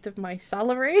spent most of my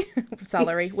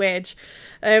wage,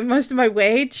 most of my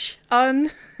wage on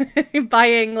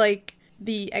buying, like,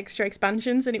 the extra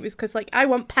expansions, and it was because, like, I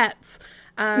want pets,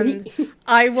 and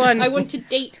I want to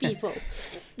date people.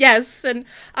 Yes, and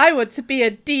I want to be a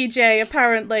DJ,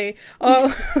 apparently,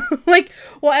 or like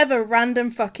whatever random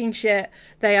fucking shit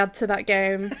they add to that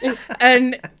game.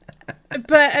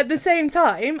 But at the same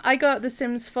time, I got The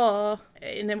Sims 4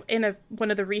 in one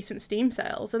of the recent Steam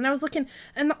sales, and I was looking,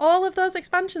 and all of those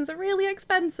expansions are really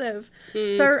expensive.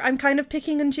 So I'm kind of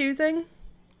picking and choosing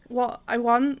what I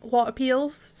want, what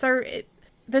appeals. So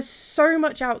there's so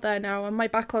much out there now, and my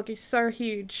backlog is so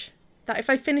huge that if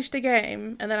I finished a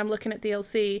game and then I'm looking at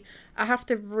DLC, I have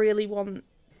to have really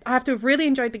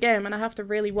enjoyed the game, and I have to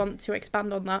really want to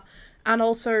expand on that, and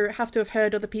also have to have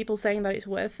heard other people saying that it's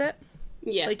worth it.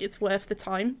 Yeah. Like, it's worth the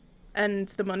time and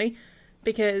the money,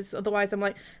 because otherwise I'm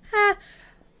like,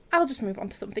 I'll just move on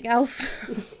to something else.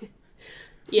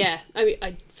 Yeah, I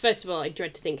mean, first of all, I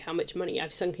dread to think how much money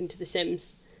I've sunk into The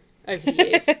Sims over the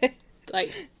years.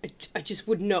 Like, I just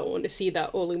would not want to see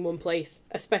that all in one place,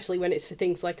 especially when it's for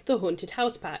things like the Haunted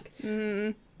House pack.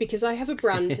 Because I have a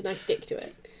brand and I stick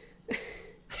to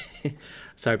it.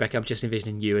 Sorry, Becky, I'm just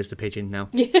envisioning you as the pigeon now.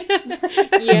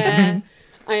 Yeah,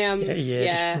 I am.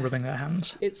 Yeah, just rubbing their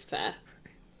hands. It's fair.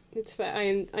 It's fair.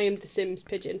 I am the Sims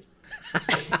pigeon.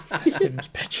 Sims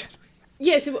pigeon.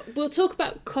 Yeah, so we'll talk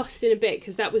about cost in a bit,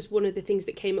 because that was one of the things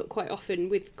that came up quite often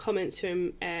with comments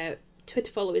from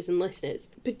Twitter followers and listeners.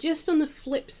 But just on the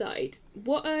flip side,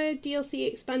 what are DLC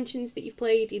expansions that you've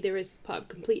played, either as part of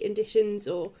complete editions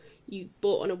or you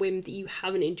bought on a whim, that you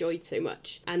haven't enjoyed so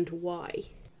much, and why?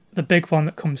 The big one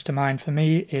that comes to mind for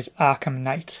me is Arkham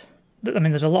Knight. I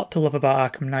mean, there's a lot to love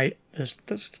about Arkham Knight. There's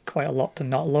quite a lot to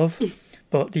not love.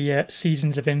 But the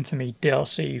Seasons of Infamy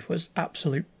DLC was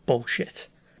absolute bullshit.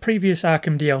 Previous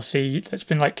Arkham DLC, it's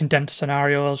been like condensed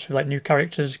scenarios with like new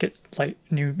characters, get like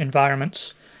new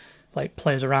environments, like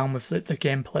plays around with the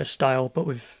gameplay style, but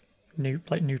with new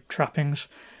trappings.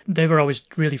 They were always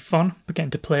really fun, but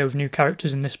getting to play with new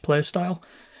characters in this play style.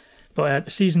 But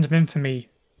the Seasons of Infamy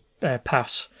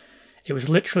pass, it was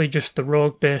literally just the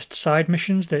rogue-based side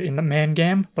missions that in the main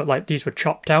game, but like these were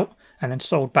chopped out and then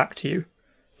sold back to you.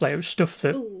 Like, it was stuff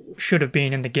that should have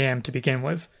been in the game to begin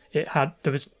with. It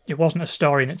wasn't a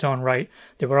story in its own right.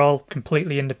 They were all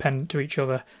completely independent to each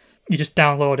other. You just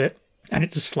download it and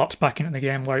it just slots back into the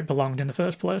game where it belonged in the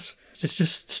first place. It's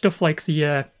just stuff like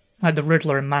the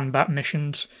Riddler and Man-Bat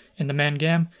missions in the main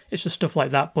game. It's just stuff like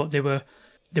that, but they were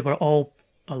all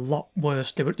a lot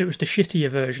worse. It was the shittier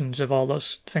versions of all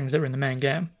those things that were in the main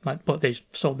game. But they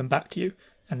sold them back to you,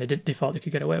 and they thought they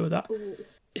could get away with that. Ooh.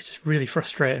 It's just really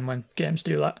frustrating when games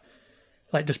do that.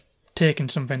 Like, just taking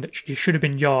something that should have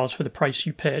been yours for the price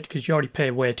you paid, because you already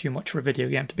pay way too much for a video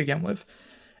game to begin with,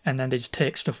 and then they just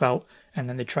take stuff out, and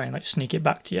then they try and like sneak it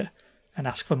back to you and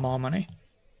ask for more money.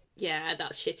 Yeah,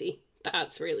 that's shitty.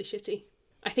 That's really shitty.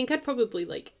 I think I'd probably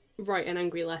like write an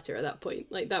angry letter at that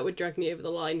point. Like, that would drag me over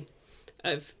the line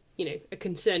of, a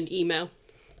concerned email.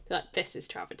 That this is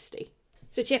travesty.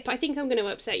 So Chip, I think I'm going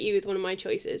to upset you with one of my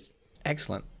choices.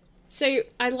 Excellent. So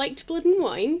I liked Blood and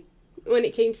Wine when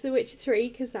it came to The Witcher 3,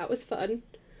 because that was fun.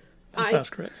 That's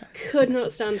great. Could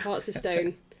not stand Hearts of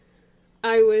Stone.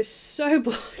 I was so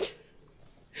bored.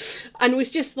 And was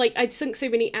just like, I'd sunk so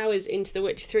many hours into The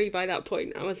Witcher 3 by that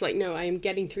point. I was like, no, I am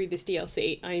getting through this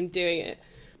DLC. I am doing it.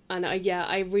 And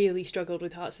I really struggled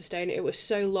with Hearts of Stone. It was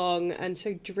so long and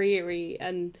so dreary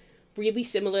and really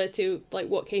similar to like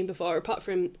what came before, apart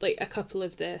from like a couple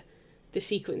of the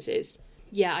sequences.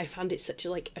 Yeah, I found it such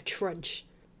a trudge.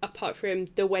 Apart from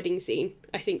the wedding scene,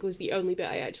 I think was the only bit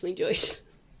I actually enjoyed.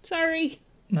 Sorry.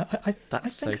 No, I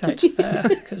that's think so that's fair.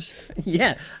 Cause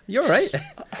yeah, you're right.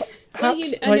 Well,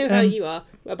 I know how you are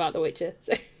about The Witcher.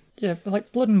 So. Yeah, but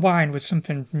like Blood and Wine was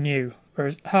something new,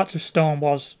 whereas Hearts of Stone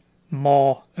was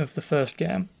more of the first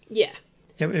game. Yeah.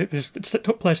 It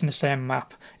took place in the same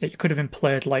map. It could have been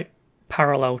played like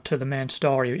parallel to the main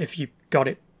story if you got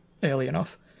it early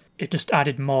enough. It just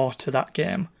added more to that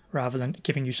game rather than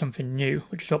giving you something new,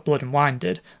 which is what Blood and Wine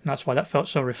did, and that's why that felt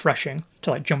so refreshing, to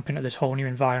like jump into this whole new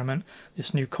environment,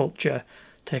 this new culture,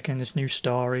 taking in this new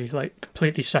story, like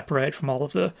completely separated from all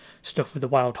of the stuff with the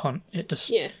Wild Hunt. It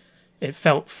it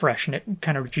felt fresh and it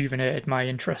kind of rejuvenated my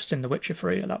interest in The Witcher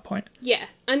 3 at that point. Yeah,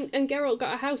 and Geralt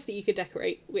got a house that you could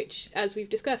decorate, which, as we've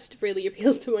discussed, really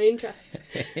appeals to my interests.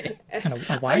 And a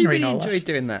I winery, really no less. enjoyed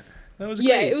doing that. That was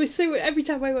Yeah, great. it was so. Every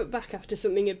time I went back after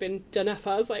something had been done up,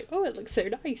 I was like, "Oh, it looks so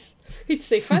nice. It's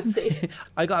so fancy."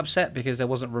 I got upset because there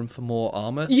wasn't room for more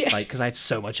armor. Yeah. Like, because I had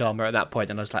so much armor at that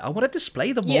point, and I was like, I want to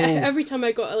display them Yeah, all. every time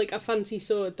I got like a fancy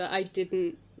sword that I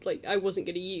didn't like, I wasn't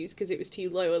going to use because it was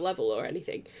too low a level or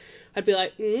anything, I'd be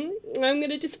like, I'm going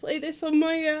to display this on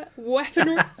my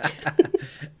weapon rack.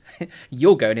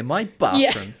 You're going in my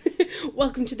bathroom.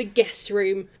 Welcome to the guest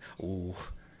room. Ooh.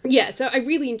 Yeah, so I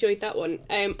really enjoyed that one.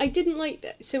 I didn't like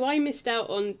that. So I missed out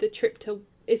on the trip to,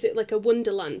 is it like a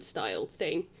Wonderland style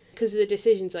thing? Because of the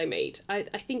decisions I made. I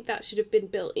think that should have been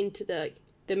built into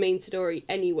the main story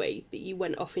anyway, that you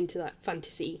went off into that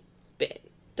fantasy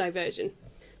bit, diversion.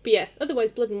 But yeah,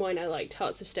 otherwise Blood and Wine I liked.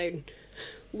 Hearts of Stone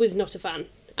was not a fan.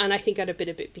 And I think I'd have been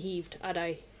a bit peeved had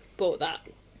I bought that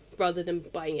rather than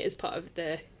buying it as part of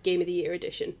the Game of the Year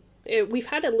edition. We've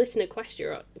had a listener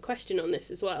question on this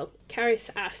as well. Karis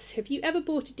asks, have you ever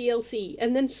bought a DLC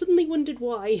and then suddenly wondered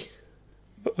why?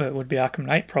 It would be Arkham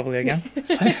Knight probably again.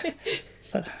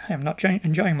 So I'm not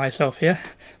enjoying myself here.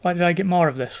 Why did I get more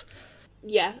of this?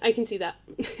 Yeah, I can see that.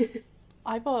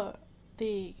 I bought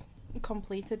the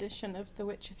complete edition of The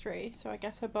Witcher 3, so I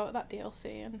guess I bought that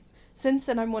DLC, and since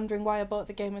then I'm wondering why I bought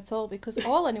the game at all, because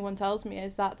all anyone tells me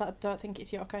is that I don't think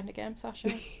it's your kind of game,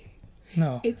 Sasha.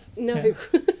 No. No.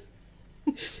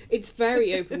 It's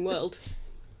very open world.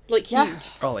 Like, Yeah. huge.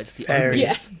 Oh, it's the Very,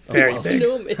 Yeah. very It's big.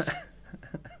 enormous.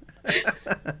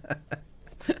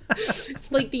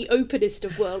 It's like the openest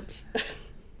of worlds.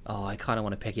 Oh, I kind of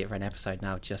want to pick it for an episode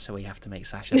now, just so we have to make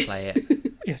Sasha play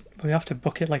it. Yeah, we have to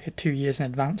book it like 2 years in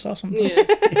advance or something. Yeah.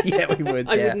 Yeah, we would.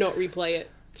 I Yeah. would not replay it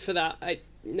for that. I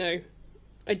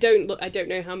don't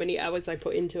know how many hours I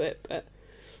put into it, but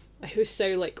I was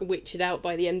so like witched out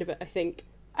by the end of it, I think.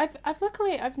 I've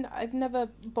luckily I've never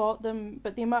bought them,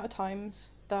 but the amount of times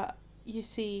that you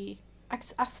see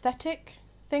aesthetic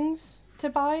things to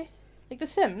buy, like The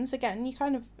Sims, again, you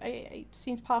kind of it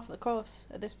seems par for the course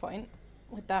at this point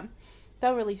with them.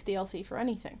 They'll release DLC for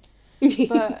anything.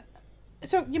 But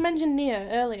so you mentioned Nier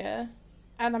earlier,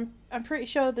 and I'm pretty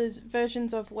sure there's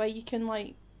versions of where you can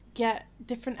like get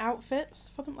different outfits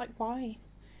for them. Like, why?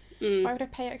 Why would I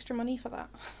pay extra money for that?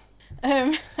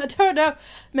 I don't know.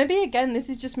 Maybe again, this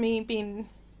is just me being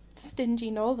a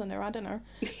stingy northerner. I don't know.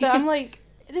 But I'm like,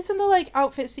 isn't there like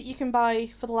outfits that you can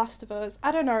buy for The Last of Us?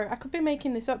 I don't know. I could be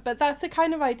making this up, but that's the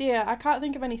kind of idea. I can't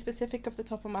think of any specific off the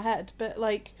top of my head, but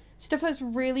like stuff that's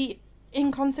really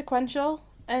inconsequential,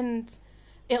 and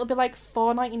it'll be like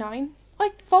 $4.99.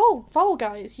 Like Fall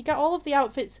Guys, you get all of the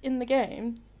outfits in the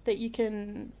game that you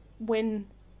can win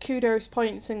kudos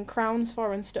points and crowns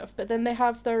for and stuff, but then they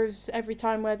have those every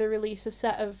time where they release a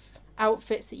set of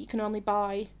outfits that you can only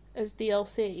buy as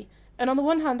DLC. And on the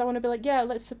one hand, I want to be like, yeah,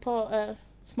 let's support a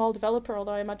small developer,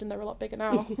 although I imagine they're a lot bigger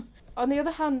now. On the other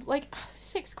hand, like,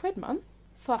 £6, man,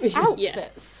 for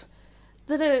outfits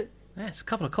that are Yeah, it's a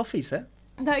couple of coffees there.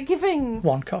 that are giving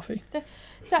One coffee. that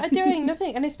are doing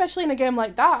nothing, and especially in a game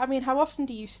like that. I mean, how often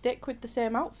do you stick with the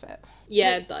same outfit?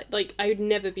 Yeah, like I would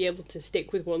never be able to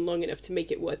stick with one long enough to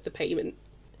make it worth the payment.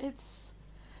 It's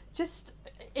just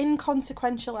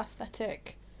inconsequential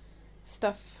aesthetic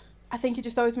stuff. I think it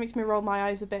just always makes me roll my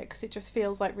eyes a bit because it just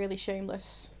feels like really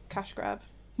shameless cash grab,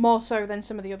 more so than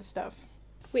some of the other stuff.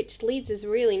 Which leads us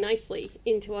really nicely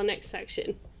into our next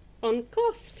section on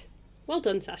cost. Well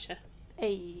done, Sasha.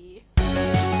 Hey.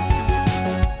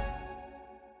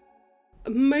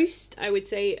 Most, I would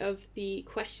say, of the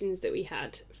questions that we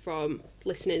had from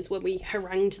listeners when we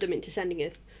harangued them into sending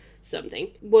us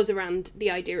something was around the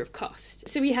idea of cost.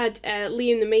 So we had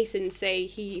Liam the Mason say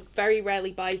he very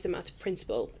rarely buys them out of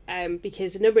principle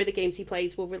because a number of the games he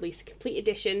plays will release a complete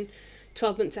edition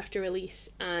 12 months after release,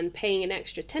 and paying an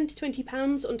extra £10 to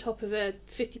 £20 on top of a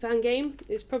 £50 game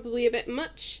is probably a bit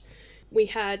much. We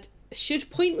had, should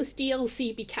pointless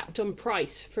DLC be capped on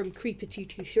price, from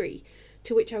Creeper223,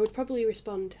 to which I would probably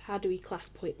respond, how do we class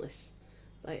pointless?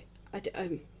 Like,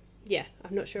 I'm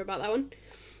not sure about that one.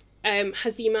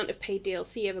 Has the amount of paid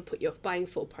DLC ever put you off buying a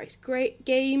full price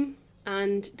game?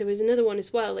 And there was another one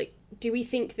as well, like, do we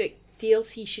think that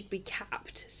DLC should be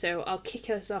capped? So I'll kick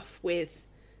us off with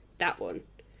that one.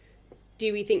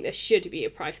 Do we think there should be a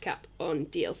price cap on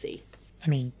DLC? I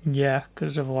mean, yeah,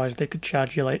 because otherwise they could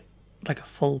charge you like a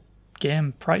full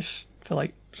game price for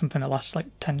like something that lasts like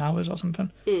 10 hours or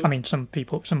something. I mean, some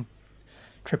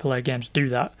AAA games do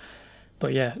that,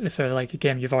 but yeah, if they're like a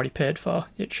game you've already paid for,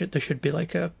 there should be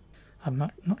like I'm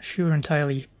not sure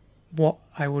entirely what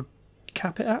I would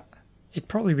cap it at. it'd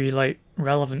probably be like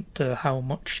relevant to how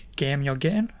much game you're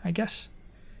getting, I guess.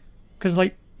 Because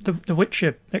like the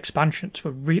Witcher expansions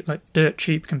were like dirt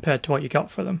cheap compared to what you got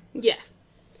for them. Yeah.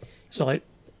 So like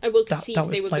I will that concede was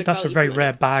they were like good that's a value very for money.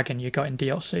 rare bargain you got in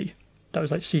DLC. That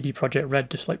was like CD Projekt Red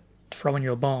just like throwing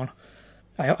you a bone.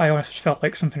 I always felt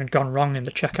like something had gone wrong in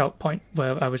the checkout point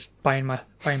where I was buying the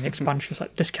expansions.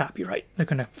 Like, this can't be right. They're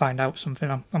gonna find out something.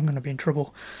 I'm gonna be in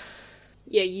trouble.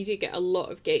 Yeah, you do get a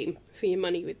lot of game for your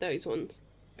money with those ones.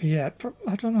 Yeah,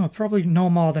 I don't know. Probably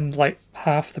no more than like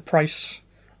half the price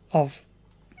of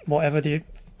whatever the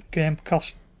game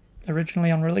cost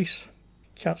originally on release.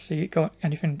 Can't see it got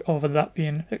anything over that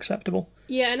being acceptable.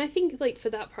 Yeah, and I think like for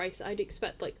that price, I'd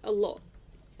expect like a lot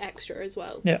extra as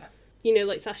well. Yeah. You know,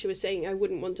 like Sasha was saying, I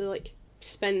wouldn't want to like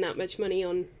spend that much money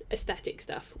on aesthetic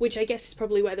stuff, which I guess is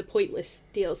probably where the pointless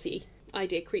DLC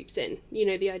idea creeps in. You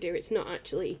know, the idea it's not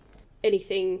actually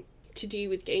anything to do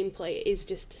with gameplay, it is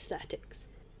just aesthetics.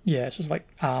 Yeah, it's just like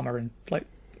armor and like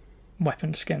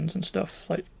weapon skins and stuff,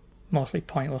 like mostly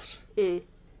pointless. Mm.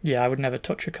 Yeah, I would never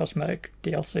touch a cosmetic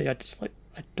DLC.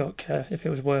 I don't care. If it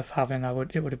was worth having,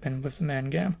 it would have been with the main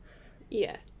game.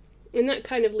 Yeah. And that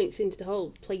kind of links into the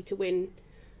whole play to win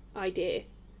idea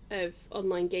of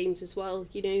online games as well,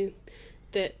 you know,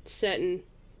 that certain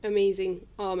amazing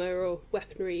armor or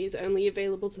weaponry is only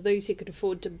available to those who could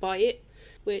afford to buy it,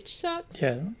 which sucks.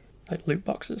 Yeah, like loot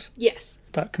boxes. Yes.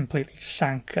 That completely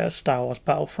sank Star Wars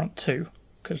Battlefront 2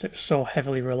 because it was so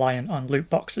heavily reliant on loot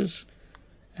boxes,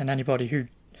 and anybody who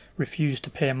refused to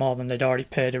pay more than they'd already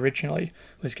paid originally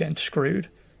was getting screwed,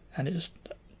 and it just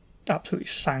absolutely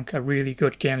sank a really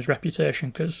good game's reputation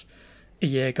because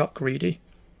EA got greedy.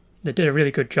 They did a really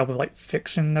good job of like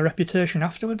fixing their reputation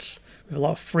afterwards with a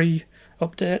lot of free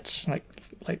updates,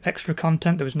 like extra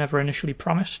content that was never initially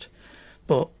promised,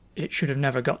 but it should have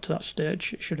never got to that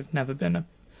stage. It should have never been a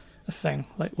thing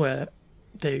like where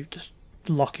they just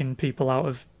locking people out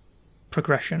of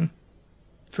progression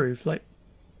through like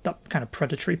that kind of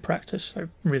predatory practice. I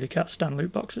really can't stand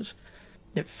loot boxes.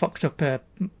 It fucked up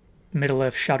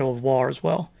Middle-earth Shadow of War as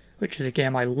well, which is a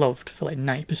game I loved for like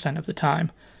 90% of the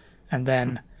time, and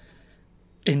then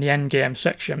in the end game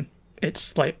section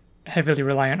it's like heavily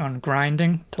reliant on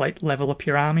grinding to like level up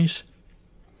your armies,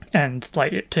 and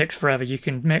like it takes forever. You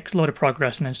can make a lot of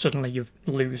progress and then suddenly you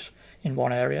lose in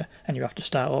one area and you have to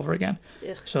start over again.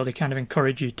 Ugh. So they kind of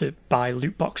encourage you to buy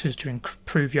loot boxes to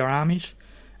improve your armies,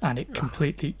 and it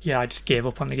completely I just gave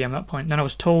up on the game at that point. Then I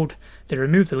was told they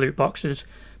removed the loot boxes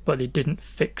but they didn't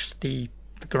fix the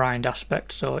grind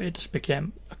aspect, so it just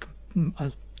became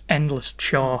a endless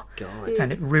chore. God.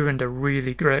 And it ruined a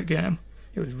really great game.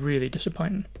 It was really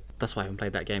disappointing. That's why I haven't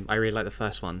played that game. I really like the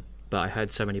first one, but I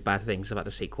heard so many bad things about the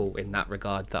sequel in that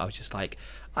regard that I was just like,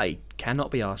 I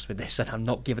cannot be asked with this, and I'm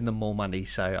not giving them more money,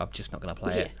 so I'm just not going to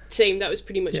play Yeah, it. same. That was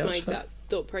pretty much Yeah, my that's fair. exact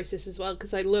thought process as well,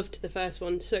 because I loved the first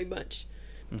one so much.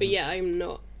 But yeah,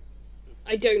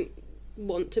 I don't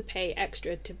want to pay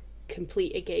extra to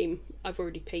complete a game I've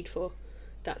already paid for.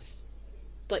 That's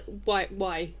like,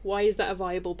 why is that a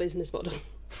viable business model?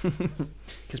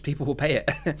 Because people will pay it.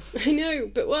 I know,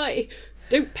 but why?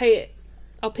 Don't pay it.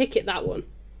 I'll pick it, that one.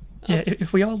 Yeah,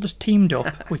 if we all just teamed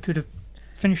up, we could have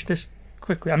finished this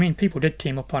quickly. I mean, people did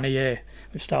team up on EA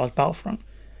with Star Wars Battlefront.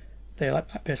 They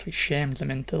like basically shamed them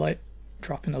into like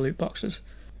dropping the loot boxes,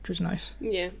 which was nice.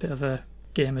 Yeah, Bit of a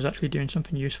game is actually doing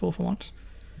something useful for once.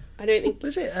 I don't think.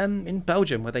 Was it in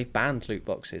Belgium where they've banned loot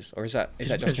boxes, or is that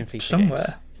just It's in FIFA somewhere?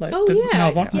 games? Like Oh,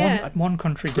 yeah, yeah. One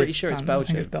country did. Pretty sure it's ban it. I think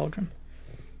Belgium. it's Belgium.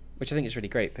 Which I think is really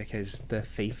great because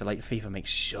FIFA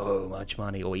makes so much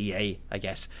money, or EA I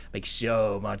guess makes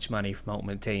so much money from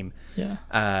Ultimate Team Yeah.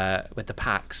 with the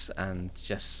packs, and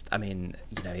just I mean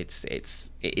it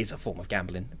is a form of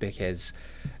gambling because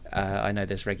I know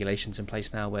there's regulations in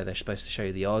place now where they're supposed to show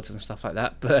you the odds and stuff like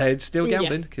that, but it's still Yeah.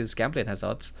 gambling because gambling has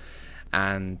odds.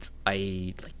 And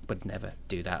I would never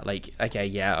do that. Like, okay,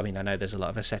 yeah, I mean, I know there's a lot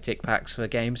of aesthetic packs for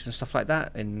games and stuff like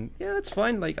that, and yeah, that's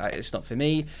fine. Like, it's not for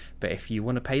me, but if you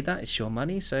want to pay that, it's your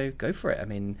money, so go for it. I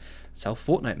mean, that's how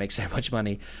Fortnite makes so much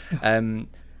money.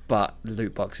 But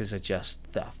loot boxes are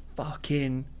just the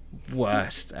fucking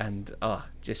worst, and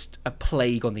just a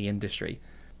plague on the industry.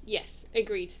 Yes,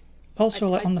 agreed. Also,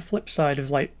 like I- on the flip side of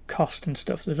like cost and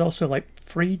stuff, there's also like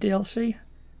free DLC.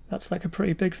 That's like a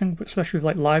pretty big thing, especially with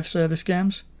like live service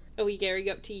games. Are we gearing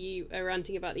up to you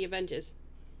ranting about the Avengers?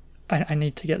 I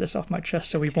need to get this off my chest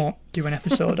so we won't do an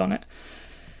episode on it.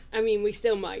 I mean, we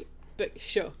still might, but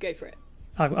sure, go for it.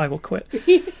 I will quit.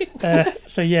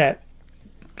 So yeah,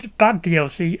 bad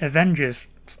DLC, Avengers,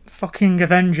 fucking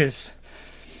Avengers.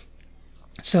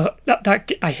 So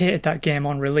that I hated that game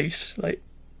on release. Like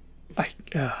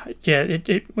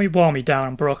It wore me down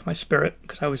and broke my spirit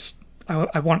because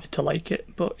I wanted to like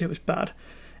it, but it was bad.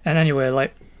 And anyway,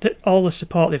 like all the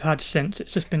support they've had since,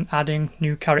 it's just been adding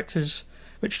new characters,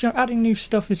 which adding new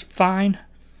stuff is fine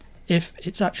if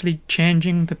it's actually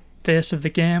changing the face of the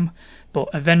game. But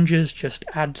Avengers just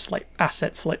adds like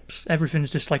asset flips.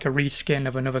 Everything's just like a reskin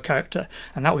of another character,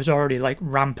 and that was already like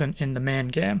rampant in the main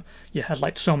game. You had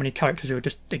like so many characters who were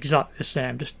just exactly the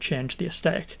same, just changed the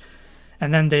aesthetic.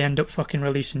 And then they end up fucking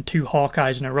releasing 2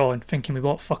 Hawkeyes in a row and thinking we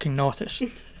won't fucking notice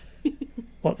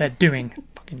what they're doing.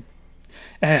 Fucking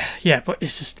but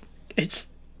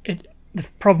the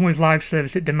problem with live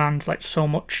service, it demands like so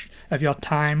much of your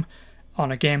time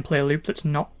on a gameplay loop that's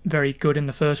not very good in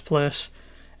the first place,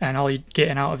 and all you're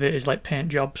getting out of it is like paint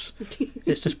jobs.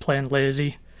 It's just plain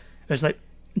lazy. There's like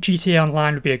GTA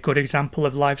Online would be a good example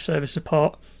of live service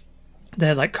support.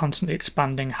 They're like constantly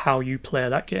expanding how you play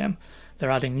that game.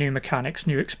 They're adding new mechanics,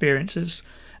 new experiences,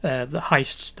 the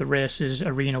heists, the races,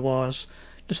 arena wars,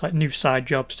 just like new side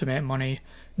jobs to make money,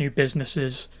 new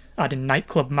businesses, adding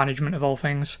nightclub management of all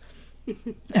things.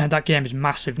 And that game is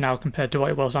massive now compared to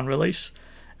what it was on release.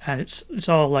 And it's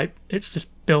all like, it's just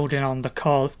building on the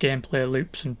core gameplay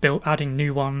loops and adding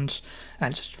new ones,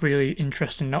 and it's just really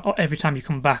interesting. Every time you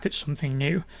come back, it's something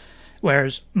new.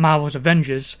 Whereas Marvel's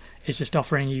Avengers is just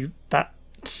offering you that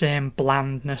same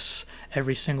blandness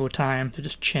every single time. They're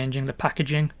just changing the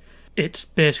packaging. It's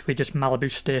basically just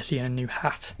Malibu Stacy in a new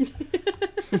hat.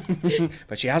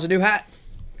 But she has a new hat.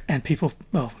 And people,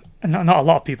 well, not a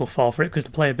lot of people fall for it because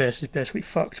the player base is basically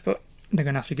fucked, but they're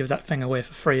going to have to give that thing away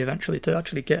for free eventually to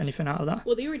actually get anything out of that.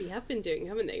 Well, they already have been doing,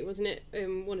 haven't they? Wasn't it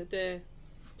one of the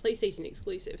PlayStation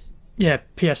exclusives? Yeah,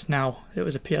 PS Now. It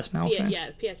was a PS Now thing.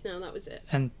 Yeah, PS Now, that was it.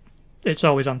 And it's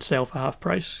always on sale for half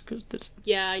price.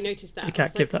 Yeah, I noticed that. You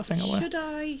can't give that thing away. Should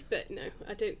I? But no,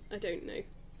 I don't know.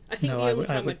 I think the only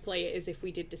time I'd play it is if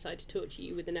we did decide to torture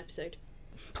you with an episode.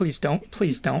 Please don't.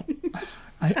 Please don't.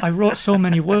 I wrote so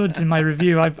many words in my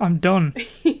review. I'm done.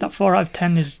 That 4 out of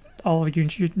 10 is all you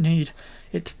need.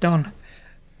 It's done.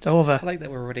 It's over. I like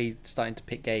that we're already starting to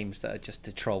pick games that are just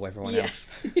to troll everyone else.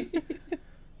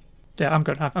 Yeah, I'm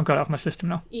good. I've got it off my system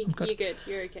now. You're good.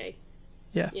 You're okay.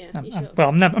 Yeah. Sure? Well,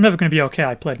 I'm never going to be okay.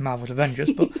 I played Marvel's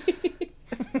Avengers, but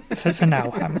for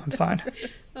now, I'm fine.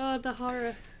 Oh, the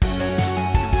horror.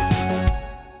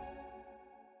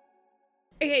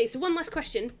 Okay, so one last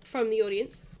question from the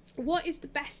audience. What is the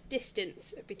best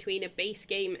distance between a base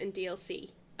game and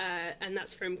DLC? And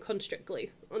that's from Construct Glue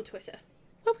on Twitter.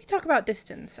 When we talk about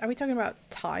distance, are we talking about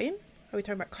time? Are we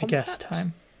talking about concept? I guess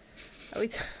time.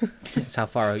 It's how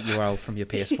far you are from your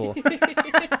PS4.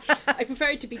 I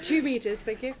prefer it to be 2 meters,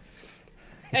 thank you.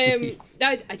 I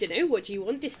don't know, what do you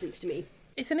want distance to mean?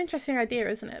 It's an interesting idea,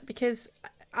 isn't it? Because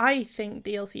I think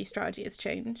DLC strategy has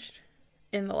changed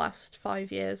in the last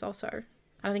 5 years or so.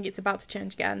 I think it's about to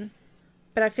change again.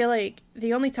 But I feel like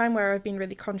the only time where I've been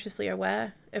really consciously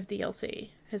aware of DLC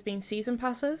has been season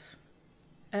passes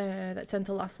that tend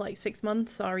to last like 6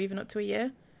 months or even up to a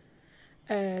year.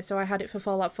 So I had it for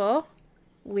Fallout 4.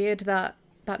 Weird that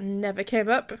never came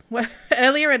up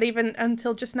earlier, and even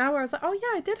until just now where I was like, oh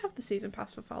yeah, I did have the season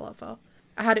pass for Fallout 4.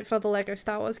 I had it for the Lego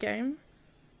Star Wars game.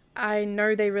 I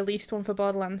know they released one for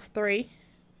Borderlands 3,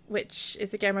 which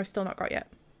is a game I've still not got yet,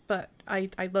 but I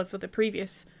love the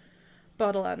previous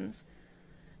Borderlands.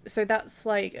 So that's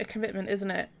like a commitment,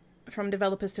 isn't it, from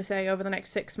developers to say over the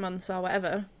next 6 months or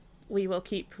whatever, we will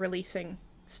keep releasing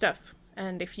stuff.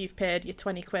 And if you've paid your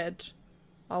 20 quid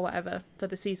or whatever for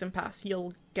the season pass,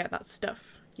 you'll get that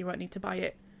stuff. You won't need to buy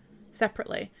it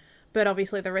separately. But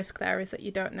obviously the risk there is that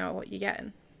you don't know what you're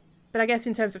getting. But I guess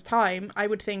in terms of time, I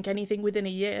would think anything within a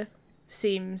year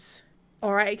seems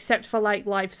alright, except for like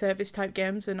live service type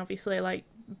games and obviously like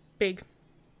big,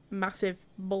 massive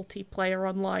multiplayer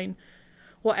online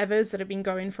whatevers that have been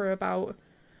going for about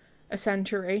a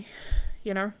century,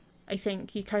 you know. I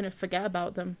think you kind of forget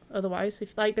about them otherwise.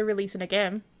 If like they're releasing a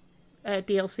game, a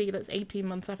DLC that's 18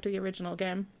 months after the original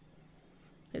game,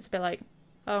 it's a bit like,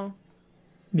 oh,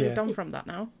 moved on from that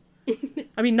now.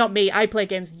 I mean, not me. I play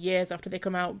games years after they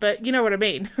come out, but you know what I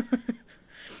mean.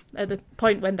 At the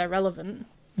point when they're relevant.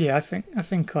 Yeah, I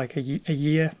think like a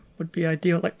year would be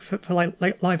ideal. Like for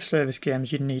like live service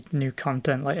games, you'd need new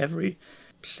content like every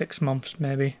 6 months,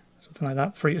 maybe something like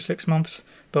that, 3 to 6 months.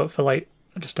 But for like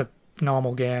just a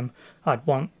normal game, I'd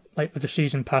want like with the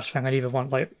season pass thing, I'd either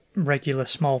want like regular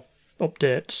small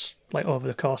updates like over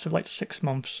the course of like 6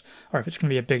 months, or if it's going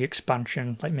to be a big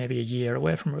expansion, like maybe a year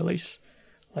away from release.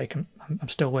 Like I'm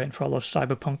still waiting for all those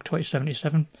Cyberpunk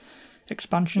 2077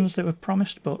 expansions that were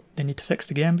promised, but they need to fix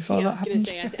the game before that happens.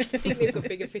 I was going to say, I think they've got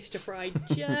bigger fish to fry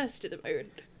just at the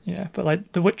moment. Yeah, but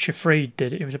like The Witcher 3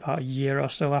 did it was about a year or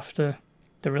so after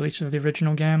the release of the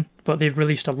original game. But they've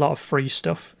released a lot of free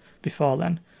stuff before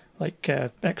then, like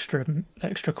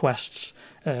extra quests,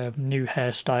 new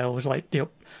hairstyles, like they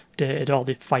updated all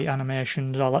the fight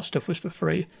animations, all that stuff was for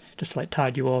free, just to like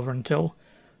tide you over until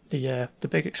the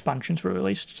big expansions were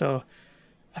released. So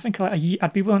I think like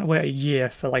I'd be willing to wait a year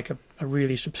for like a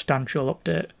really substantial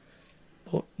update,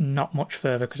 but not much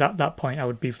further, because at that point I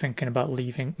would be thinking about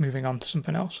moving on to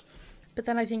something else. But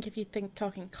then I think if you think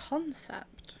talking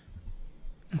concept,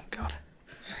 Oh God.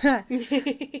 that's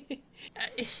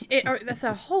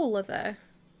a whole other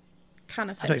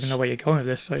kind of fish. I don't even know where you're going with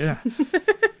this, so yeah.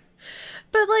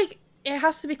 But like, it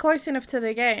has to be close enough to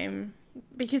the game,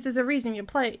 because there's a reason you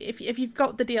play. If you've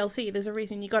got the DLC, there's a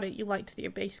reason you got it. You liked the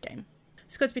base game.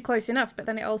 It's got to be close enough, but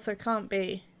then it also can't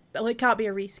be. Well, it can't be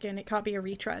a reskin. It can't be a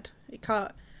retread. It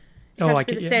can't. It can't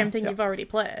be the same thing you've already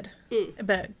played,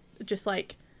 but just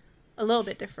like a little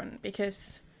bit different,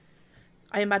 because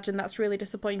I imagine that's really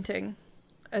disappointing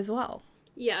as well.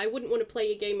 Yeah, I wouldn't want to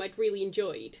play a game I'd really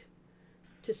enjoyed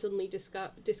to suddenly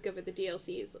discover the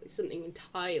DLC is something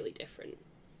entirely different.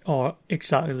 Or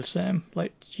exactly the same.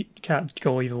 Like, you can't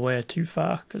go either way too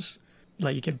far, because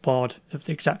like you get bored of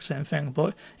the exact same thing.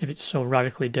 But if it's so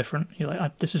radically different, you're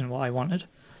like, this isn't what I wanted.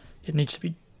 It needs to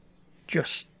be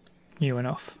just new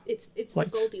enough. It's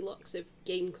like, the Goldilocks of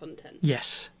game content.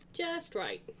 Yes. Just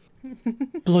right.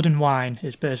 Blood and Wine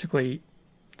is basically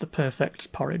the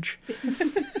perfect porridge.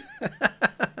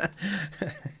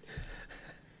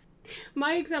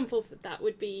 My example for that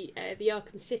would be the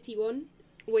Arkham City one,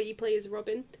 where you play as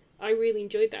Robin. I really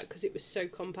enjoyed that because it was so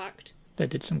compact. They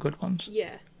did some good ones.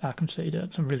 Yeah. Arkham City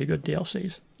did some really good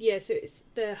DLCs. Yeah, so it's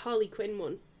the Harley Quinn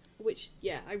one, which,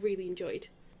 yeah, I really enjoyed.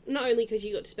 Not only because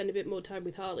you got to spend a bit more time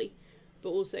with Harley, but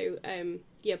also,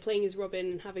 playing as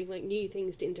Robin and having like new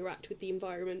things to interact with the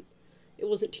environment. It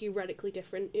wasn't too radically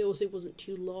different. It also wasn't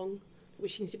too long,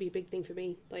 which seems to be a big thing for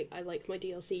me. Like, I like my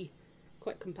DLC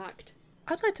quite compact.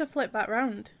 I'd like to flip that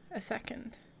round a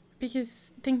second,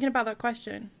 because thinking about that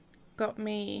question got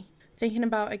me thinking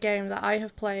about a game that I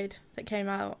have played that came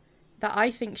out that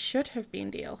I think should have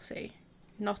been DLC,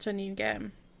 not a new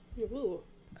game. Ooh.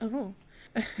 Oh.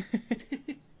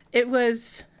 It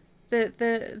was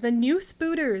the new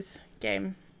Spooters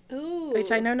game. Ooh.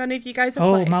 Which I know none of you guys have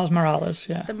played. Oh, Miles Morales,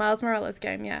 yeah. The Miles Morales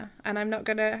game, yeah. And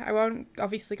I won't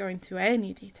obviously go into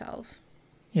any details.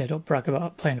 Yeah, don't brag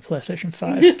about playing a PlayStation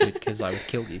 5. Because I would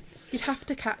kill you. You'd have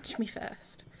to catch me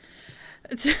first.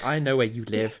 I know where you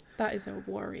live. That is a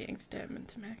worrying statement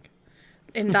to make.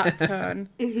 In that tone,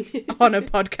 on a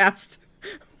podcast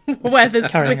where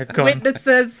there's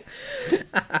witnesses.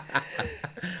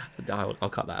 I'll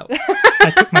cut that out.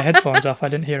 I took my headphones off. I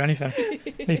didn't hear anything.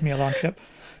 Leave me alone, Chip.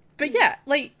 But yeah,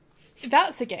 like,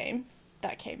 that's a game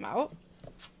that came out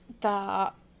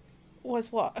that was,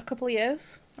 a couple of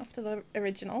years after the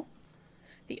original,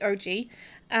 the OG,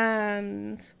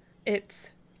 and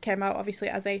it came out obviously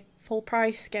as a full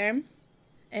price game,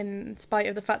 in spite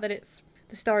of the fact that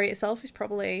the story itself is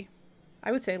probably,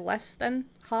 I would say, less than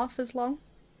half as long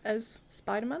as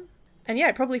Spider-Man. And yeah,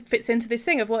 it probably fits into this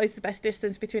thing of what is the best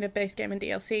distance between a base game and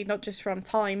DLC, not just from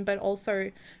time, but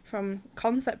also from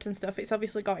concept and stuff. It's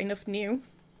obviously got enough new,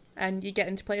 and you get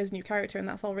into play as a new character, and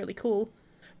that's all really cool.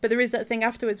 But there is that thing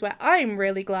afterwards where I'm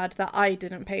really glad that I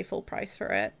didn't pay full price for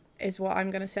it, is what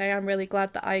I'm going to say. I'm really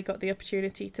glad that I got the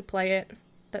opportunity to play it,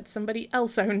 that somebody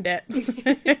else owned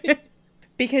it.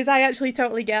 Because I actually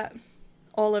totally get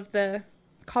all of the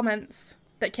comments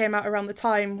that came out around the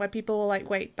time where people were like,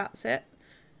 wait, that's it?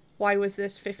 Why was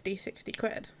this 50, 60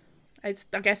 quid? I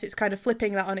guess it's kind of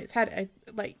flipping that on its head.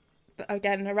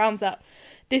 Again, around that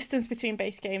distance between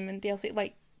base game and DLC,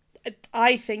 like,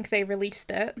 I think they released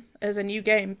it as a new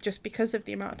game just because of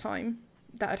the amount of time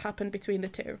that had happened between the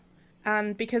two.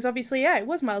 And because obviously, yeah, it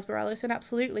was Miles Morales, and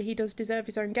absolutely he does deserve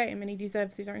his own game and he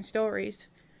deserves his own stories.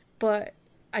 But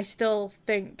I still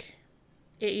think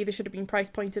it either should have been price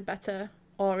pointed better,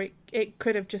 or it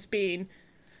could have just been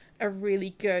a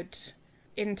really good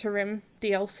interim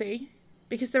DLC,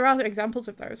 because there are examples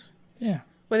of those. Yeah.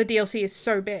 Where the DLC is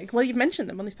so big. Well, you've mentioned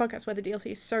them on this podcast, where the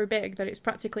DLC is so big that it's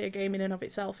practically a game in and of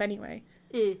itself anyway.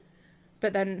 Mm.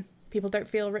 But then people don't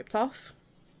feel ripped off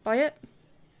by it,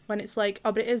 when it's like,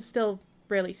 oh, but it is still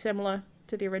really similar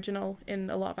to the original in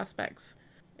a lot of aspects.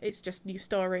 It's just new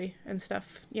story and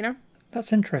stuff, you know?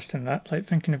 That's interesting, that. Like,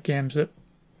 thinking of games that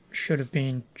should have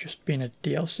just been a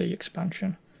DLC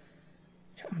expansion.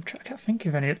 I can't think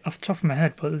of any off the top of my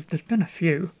head, but there's been a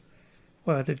few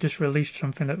where they've just released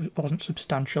something that wasn't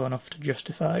substantial enough to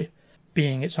justify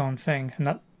being its own thing,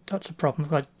 and that's a problem.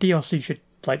 Like, DLC should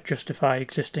like justify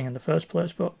existing in the first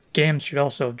place, but games should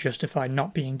also justify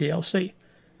not being DLC.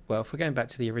 Well, if we're going back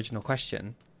to the original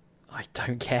question, I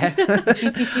don't care.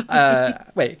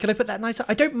 Wait, can I put that nicer?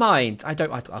 I don't mind. I'll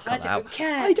cut that out.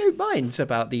 care. I don't mind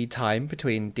about the time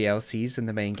between DLCs and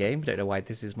the main game. Don't know why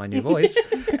this is my new voice.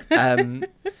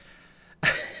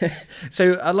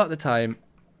 So a lot of the time,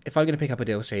 if I'm going to pick up a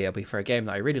DLC, it'll be for a game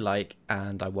that I really like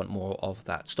and I want more of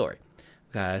that story.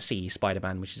 See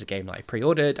Spider-Man, which is a game that I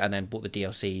pre-ordered and then bought the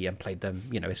DLC and played them,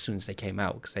 as soon as they came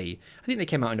out, because I think they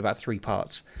came out in about 3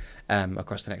 parts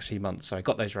across the next few months, so I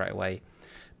got those right away.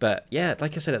 But yeah,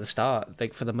 like I said at the start,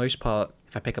 like for the most part,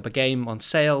 if I pick up a game on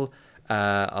sale,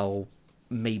 I'll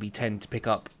maybe tend to pick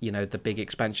up, the big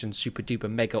expansion, super duper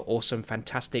mega awesome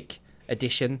fantastic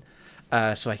edition,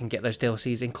 so I can get those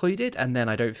DLCs included, and then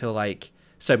I don't feel like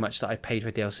so much that I've paid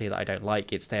for DLC that I don't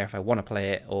like. It's there if I want to play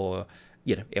it, or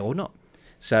it or not.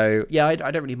 So yeah, I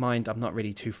don't really mind. I'm not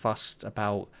really too fussed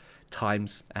about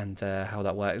times and how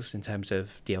that works in terms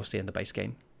of DLC and the base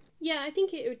game. Yeah, I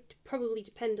think it would probably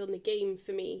depend on the game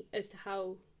for me as to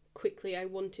how quickly I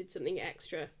wanted something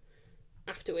extra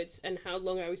afterwards and how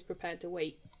long I was prepared to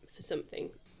wait for something.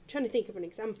 I'm trying to think of an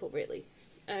example, really.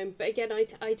 But again,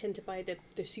 I tend to buy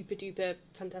the super duper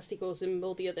fantastic awesome,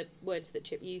 all the other words that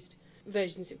Chip used,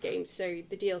 versions of games, so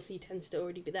the DLC tends to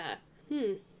already be there.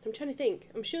 I'm trying to think.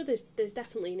 I'm sure there's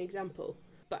definitely an example.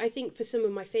 But I think for some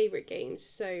of my favourite games,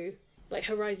 so like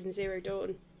Horizon Zero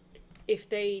Dawn, if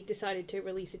they decided to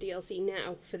release a DLC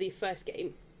now for the first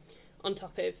game, on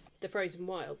top of the Frozen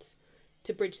Wilds,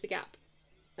 to bridge the gap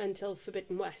until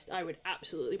Forbidden West, I would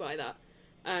absolutely buy that,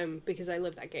 because I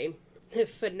love that game.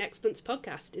 For next month's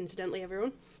podcast, incidentally,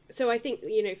 everyone. So I think,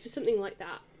 for something like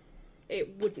that,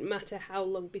 it wouldn't matter how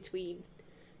long between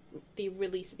the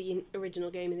release of the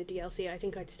original game and the DLC. I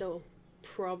think I'd still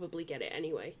probably get it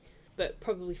anyway. But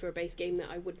probably for a base game that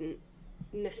I wouldn't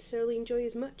necessarily enjoy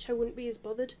as much, I wouldn't be as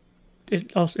bothered.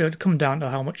 It would come down to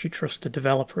how much you trust the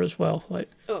developer as well.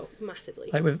 Oh, massively.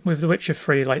 Like with The Witcher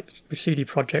 3, like with CD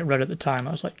Projekt Red at the time,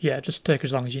 I was like, yeah, just take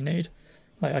as long as you need.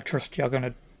 Like, I trust you're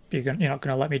not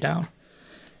gonna let me down.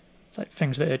 It's like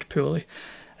things that age poorly.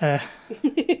 I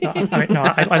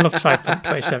love Cyberpunk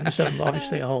 2077, but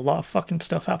obviously a whole lot of fucking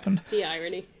stuff happened. The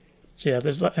irony. So yeah,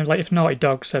 there's like if Naughty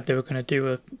Dog said they were going to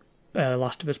do a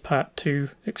Last of Us Part 2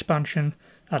 expansion,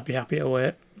 I'd be happy to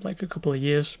wait like a couple of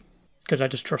years because I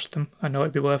just trust them. I know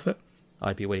it'd be worth it.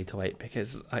 I'd be willing to wait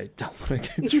because I don't want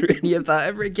to go through any of that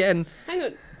ever again. Hang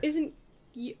on,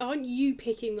 aren't you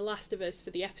picking The Last of Us for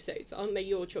the episodes? Aren't they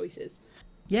your choices?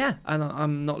 Yeah, and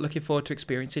I'm not looking forward to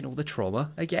experiencing all the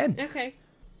trauma again. Okay.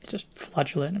 Just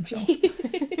flagellating himself.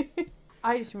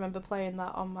 I just remember playing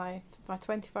that on my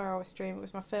 24-hour stream. It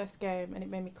was my first game, and it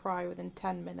made me cry within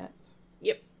 10 minutes.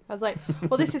 Yep. I was like,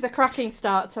 well, this is a cracking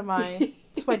start to my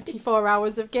 24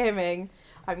 hours of gaming.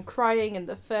 I'm crying in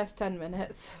the first 10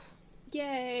 minutes.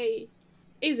 Yay!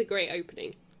 It is a great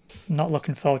opening. Not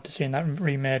looking forward to seeing that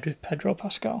remade with Pedro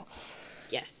Pascal.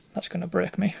 Yes. That's going to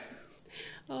break me.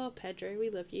 Oh, Pedro, we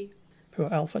love you. Poor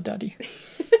Alpha Daddy.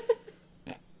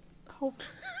 Oh.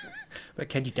 But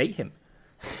can you date him?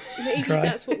 Maybe Try.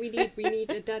 that's what we need. We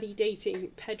need a daddy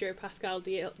dating Pedro Pascal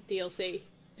DLC.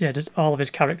 Yeah, just all of his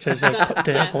characters have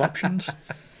updatable options.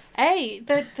 Hey,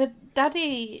 the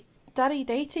daddy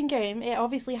dating game, it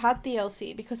obviously had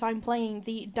DLC because I'm playing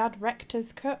the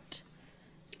Director's Cut.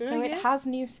 So Okay. it has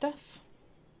new stuff.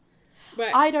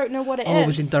 Right. I don't know what it is. Oh, it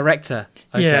was in director.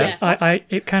 Okay. Yeah,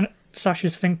 it kind of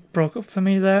Sasha's thing broke up for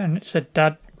me there, and it said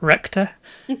Dad Rector,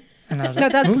 and I was No,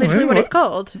 like, that's "Ooh, literally what what?" it's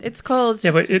called. It's called...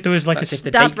 Yeah, but there was like That's if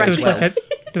the Dad date goes Rector. well.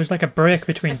 there was like a break I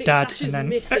between think Dad Sasha's and then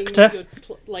missing Rector.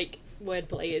 your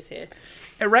wordplay is here.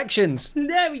 Erections.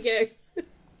 There we go.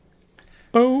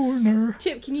 Boner.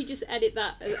 Chip, can you just edit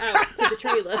that out for the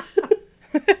trailer?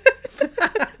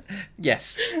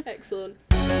 Yes. Excellent.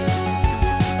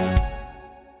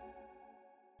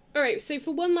 Alright, so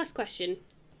for one last question,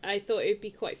 I thought it would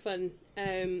be quite fun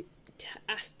to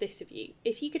ask this of you.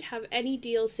 If you could have any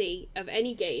DLC of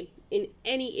any game in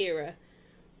any era,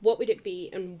 what would it be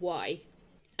and why?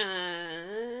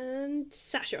 And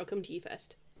Sasha, I'll come to you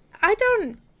first. I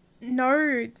don't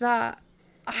know that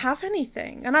I have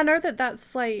anything. And I know that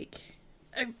that's like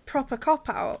a proper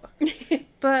cop-out.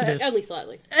 But... It is. Only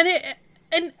slightly. And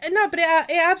no, but it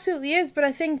absolutely is. But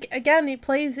I think, again, it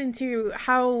plays into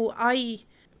how I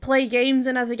play games,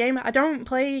 and as a gamer, I don't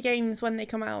play games when they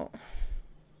come out.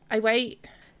 I wait.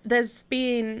 There's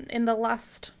been, in the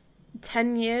last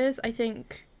 10 years, I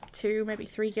think 2, maybe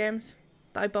 3 games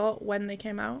that I bought when they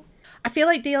came out. I feel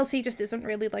like DLC just isn't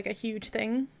really like a huge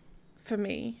thing for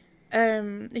me.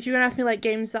 If you're gonna ask me like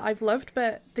games that I've loved,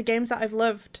 but the games that I've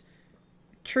loved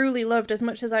truly loved, as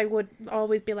much as I would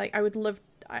always be like, I would love,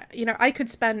 I could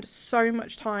spend so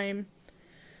much time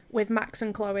with Max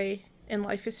and Chloe in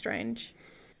Life is Strange.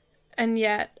 And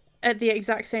yet, at the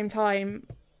exact same time,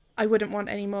 I wouldn't want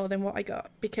any more than what I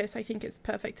got, because I think it's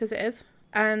perfect as it is.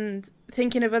 And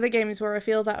thinking of other games where I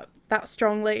feel that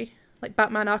strongly, like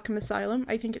Batman Arkham Asylum,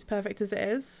 I think it's perfect as it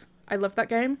is. I love that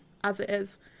game as it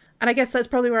is. And I guess that's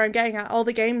probably where I'm getting at. All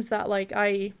the games that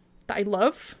I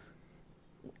love,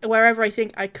 wherever I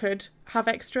think I could have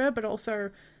extra, but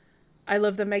also I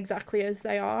love them exactly as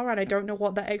they are, and I don't know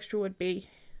what that extra would be.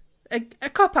 A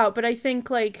cop-out, but I think,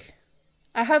 like,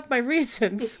 I have my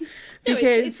reasons. No,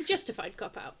 because it's a justified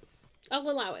cop-out. I'll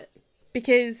allow it.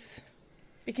 Because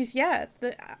yeah,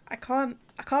 I can't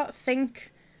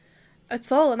think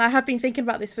at all, and I have been thinking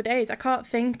about this for days. I can't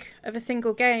think of a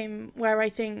single game where I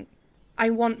think I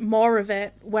want more of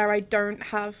it, where I don't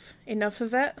have enough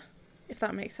of it, if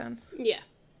that makes sense. Yeah.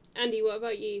 Andy, what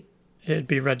about you? It'd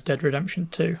be Red Dead Redemption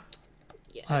 2.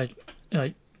 Yeah.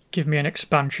 Give me an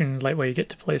expansion like where you get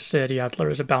to play Sadie Adler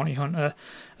as a bounty hunter.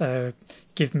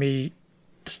 Give me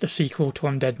just a sequel to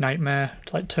Undead Nightmare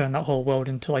to like turn that whole world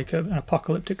into like an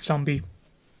apocalyptic zombie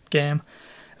game.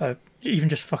 Even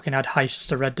just fucking add heists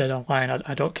to Red Dead Online.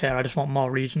 I don't care. I just want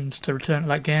more reasons to return to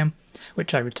that game,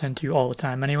 which I return to all the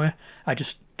time anyway. I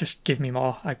just give me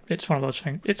more. It's one of those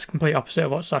things. It's complete opposite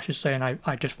of what Sasha's saying.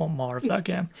 I just want more of that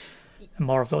game and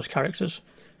more of those characters.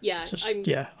 Yeah,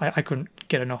 I couldn't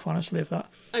get enough, honestly, of that.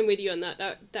 I'm with you on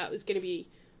that. That was going to be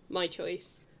my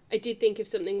choice. I did think of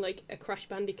something like a Crash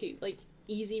Bandicoot, like,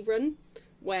 easy run,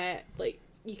 where, like,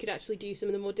 you could actually do some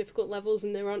of the more difficult levels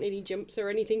and there aren't any jumps or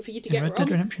anything for you to get Red wrong.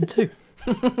 Dead Redemption 2.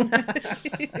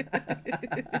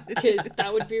 Because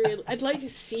that would be real. I'd like to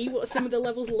see what some of the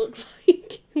levels look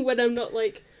like when I'm not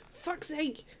like, fuck's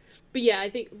sake. But yeah,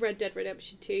 I think Red Dead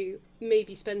Redemption 2,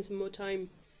 maybe spend some more time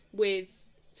with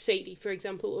Sadie, for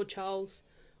example, or Charles,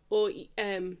 or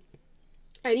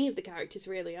any of the characters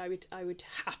really. I would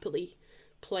happily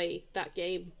play that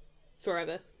game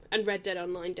forever. And Red Dead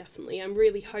Online, definitely. I'm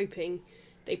really hoping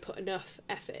they put enough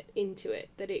effort into it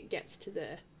that it gets to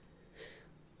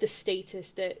the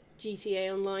status that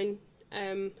GTA Online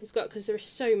has got, because there are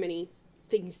so many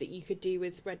things that you could do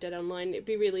with Red Dead Online. It'd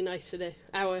be really nice for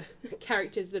our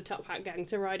characters, the Top Hat Gang,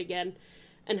 to ride again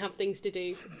and have things to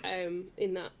do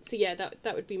in that. So yeah,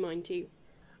 that would be mine too.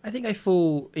 I think I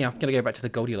fall. I'm going to go back to the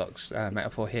Goldilocks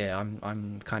metaphor here.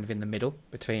 I'm kind of in the middle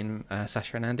between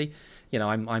Sasha and Andy.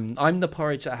 I'm the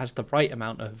porridge that has the right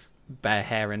amount of bear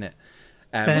hair in it.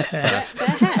 Bear hair. Bear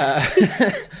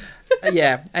hair.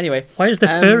 Yeah. Anyway, Why is the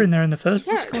fur in there in the first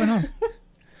place? What's going on?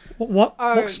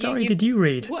 What story did you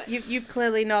read? What? You've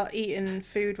clearly not eaten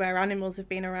food where animals have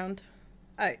been around.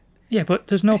 Yeah, but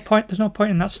there's no point. There's no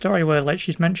point in that story where like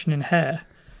she's mentioning hair.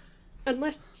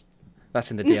 Unless.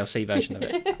 that's in the DLC version of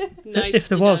it. Nice, If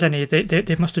there was any,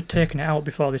 they must have taken it out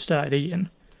before they started eating.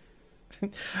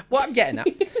 What I'm getting at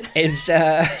is.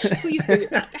 Please bring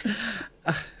it back.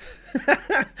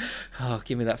 Oh,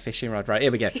 give me that fishing rod. Right,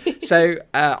 here we go. So,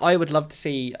 I would love to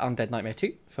see Undead Nightmare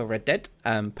 2 for Red Dead.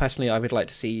 Personally, I would like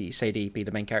to see Sadie be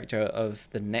the main character of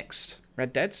the next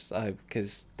Red Deads,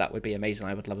 because that would be amazing.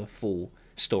 I would love a full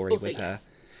story Also, with her. yes.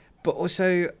 But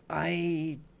also,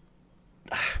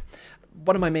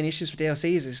 one of my main issues with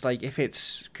DLCs is, like, if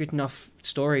it's good enough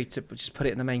story to just put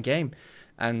it in the main game.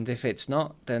 And if it's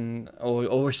not, then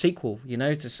or a sequel,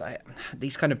 just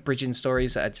these kind of bridging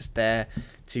stories that are just there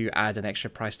to add an extra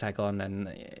price tag on. And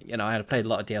I had played a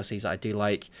lot of DLCs that I do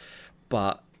like,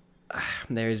 but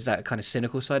there is that kind of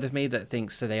cynical side of me that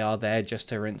thinks that they are there just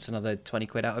to rinse another 20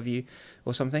 quid out of you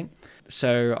or something.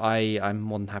 So I'm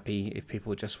more than happy if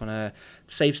people just want to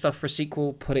save stuff for a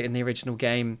sequel, put it in the original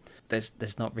game.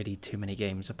 There's not really too many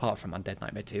games apart from Undead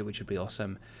Nightmare 2, which would be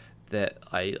awesome, that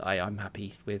I'm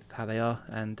happy with how they are.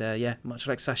 And yeah, much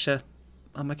like Sasha,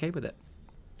 I'm okay with it.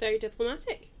 Very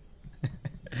diplomatic.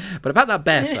 But about that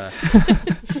bear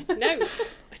fur. No,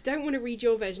 I don't want to read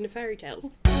your version of fairy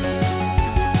tales.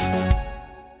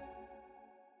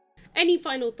 Any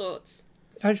final thoughts?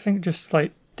 I think just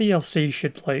like DLC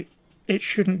should it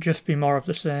shouldn't just be more of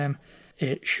the same.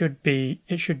 It should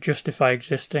justify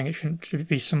existing. It shouldn't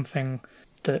be something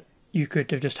that you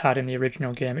could have just had in the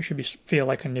original game. It should feel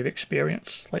like a new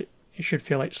experience. Like it should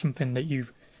feel like something that you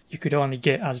could only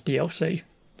get as DLC,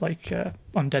 like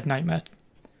Undead Nightmare,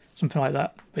 something like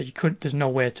that. But you couldn't. There's no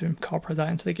way to incorporate that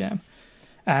into the game,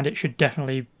 and it should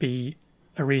definitely be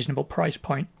a reasonable price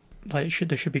point. Like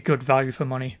there should be good value for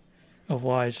money.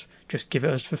 Otherwise, just give it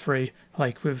us for free,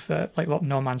 like with like what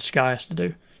No Man's Sky has to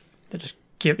do. They just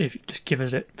give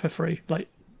us it for free, like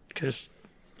because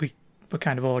we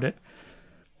kind of owed it.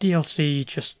 DLC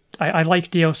just... I like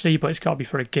DLC, but it's got to be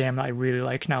for a game that I really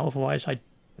like now. Otherwise,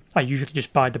 I usually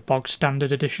just buy the bog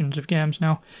standard editions of games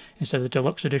now instead of the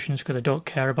deluxe editions because I don't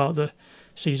care about the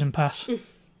season pass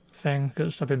thing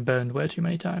because I've been burned way too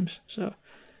many times. So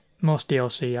most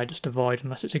DLC I just avoid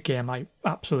unless it's a game I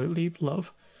absolutely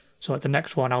love. So like the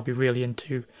next one I'll be really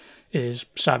into is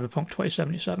Cyberpunk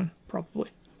 2077, probably,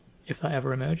 if that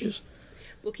ever emerges.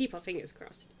 We'll keep our fingers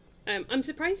crossed. I'm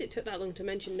surprised it took that long to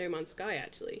mention No Man's Sky,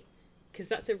 actually, because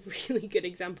that's a really good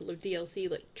example of DLC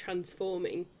like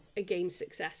transforming a game's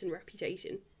success and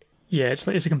reputation. Yeah, it's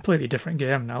a completely different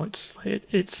game now.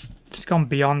 It's gone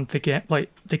beyond the game.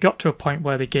 Like they got to a point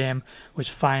where the game was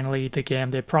finally the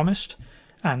game they promised,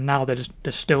 and now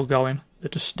they're still going. They're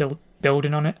just still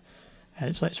building on it. And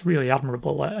it's really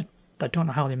admirable. Like, I don't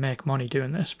know how they make money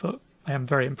doing this, but I am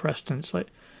very impressed, and it's like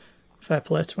fair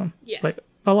play to them. Yeah. Like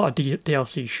a lot of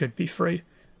DLC should be free.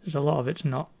 There's a lot of it's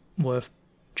not worth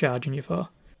charging you for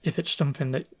if it's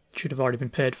something that should have already been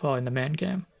paid for in the main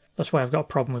game. That's why I've got a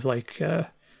problem with like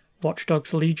Watch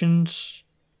Dogs Legion's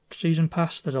season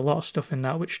pass. There's a lot of stuff in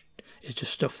that which is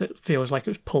just stuff that feels like it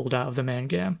was pulled out of the main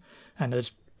game, and they're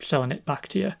selling it back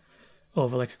to you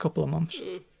over like a couple of months.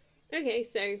 Okay,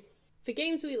 so for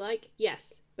games we like,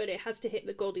 yes, but it has to hit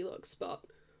the Goldilocks spot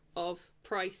of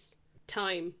price,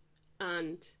 time,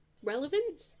 and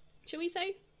relevance, shall we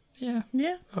say? Yeah.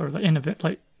 Yeah. Or like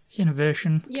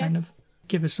innovation, Yeah. kind of.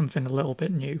 Give us something a little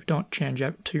bit new. Don't change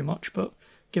out too much, but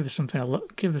give us something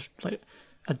give us like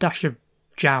a dash of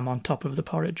jam on top of the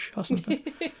porridge or something.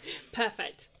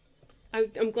 Perfect.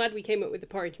 I'm glad we came up with the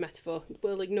porridge metaphor.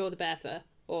 We'll ignore the bear fur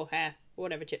or hair or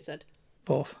whatever Chip said.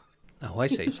 Both, Oh, I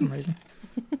see. for some reason.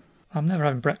 I'm never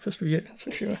having breakfast with you, that's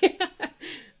for sure.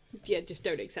 Yeah, just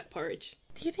don't accept porridge.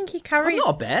 Do you think he I'm carries...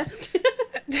 not a bear.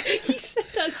 You said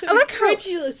that so I like how-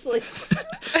 incredulously.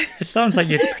 It sounds like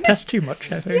you protest too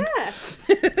much, I think. Yeah.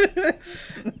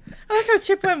 I like how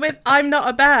Chip went with, I'm not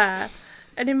a bear.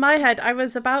 And in my head, I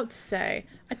was about to say,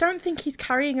 I don't think he's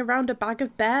carrying around a bag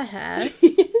of bear hair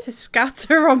to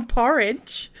scatter on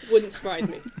porridge. Wouldn't surprise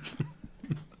me.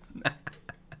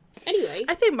 Anyway,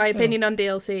 I think my opinion on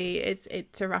DLC is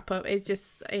to wrap up. Is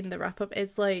just in the wrap up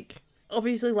is like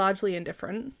obviously largely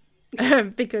indifferent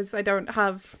because I don't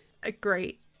have a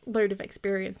great load of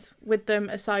experience with them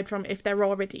aside from if they're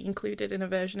already included in a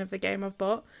version of the game I've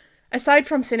bought. Aside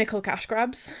from cynical cash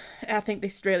grabs, I think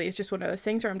this really is just one of those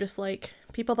things where I'm just like,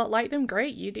 people that like them,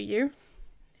 great, you do you.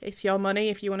 It's your money.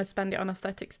 If you want to spend it on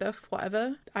aesthetic stuff,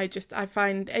 whatever. I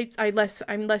find I'm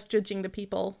less judging the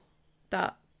people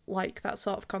that like that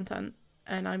sort of content,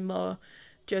 and I'm more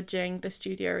judging the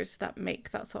studios that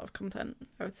make that sort of content,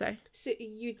 I would say. so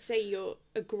you'd say you're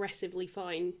aggressively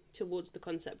fine towards the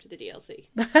concept of the DLC?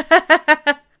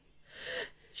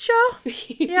 Sure.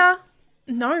 Yeah.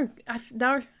 No,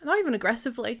 no, not even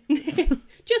aggressively.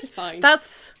 Just fine.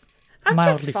 I'm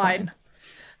Mildly just fine.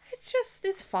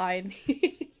 It's fine.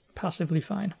 Passively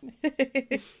fine.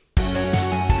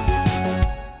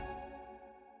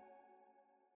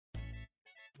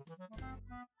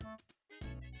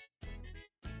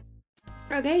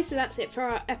 Okay, so that's it for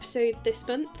our episode this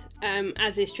month.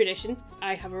 As is tradition,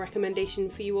 I have a recommendation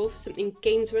for you all for something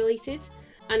games related.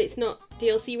 And it's not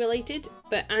DLC related,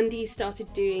 but Andy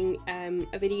started doing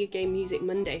a video game music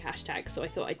Monday hashtag, so I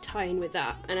thought I'd tie in with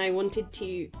that. And I wanted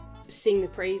to sing the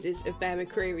praises of Bear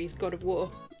McCreary's God of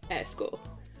War score,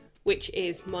 which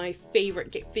is my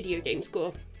favourite video game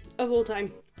score of all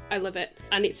time. I love it.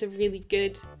 And it's a really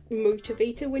good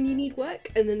motivator when you need work.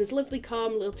 And then there's lovely,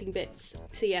 calm, lilting bits.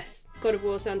 So yes, God of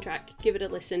War soundtrack, give it a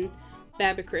listen.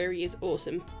 Bear McCreary is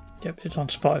awesome. Yep, it's on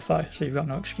Spotify, so you've got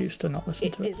no excuse to not listen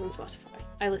to it. It is on Spotify.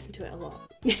 I listen to it a lot.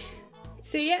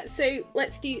 So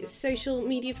let's do social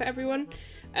media for everyone.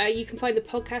 You can find the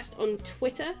podcast on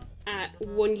Twitter at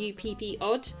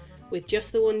 1UPPOdd with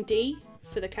just the one D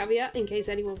for the caveat in case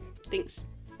anyone thinks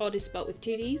odd is spelled with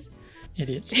two Ds.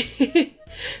 Idiots.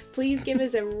 Please give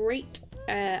us a rate,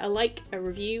 a like, a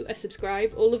review, a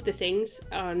subscribe, all of the things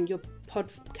on your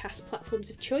podcast platforms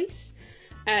of choice.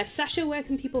 Sasha, where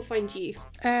can people find you?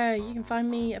 You can find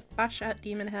me at Bash at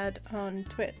Demonhead on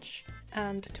Twitch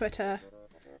and Twitter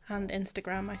and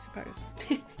Instagram, I suppose.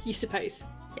 You suppose.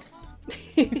 Yes.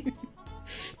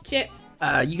 Chip.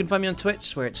 You can find me on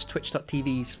Twitch, where it's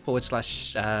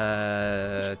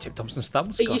twitch.tv/Chip Thompson's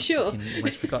Thumbs. Are you sure? I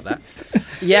almost forgot that.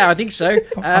 Yeah, I think so.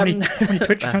 How many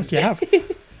Twitch accounts do you have?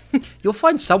 You'll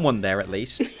find someone there at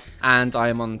least. And I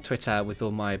am on Twitter with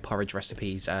all my porridge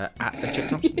recipes at the Chip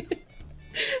Thompson.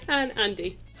 And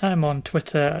Andy. I'm on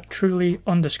Twitter at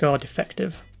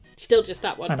truly_defective, Still just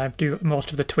that one. and I do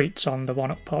most of the tweets on the One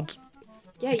Up Pod.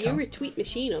 Yeah, you're a tweet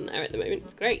machine on there at the moment.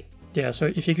 It's great. Yeah, so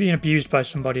if you're being abused by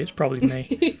somebody, it's probably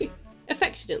me.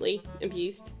 Affectionately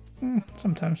abused.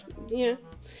 Sometimes. Yeah.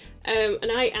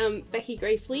 And I am Becky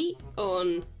Grace Lee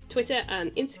on Twitter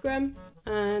and Instagram.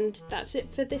 And that's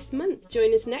it for this month.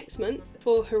 Join us next month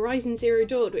for Horizon Zero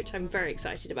Dawn, which I'm very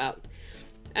excited about.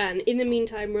 And in the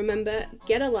meantime, remember,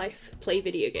 get a life, play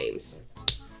video games.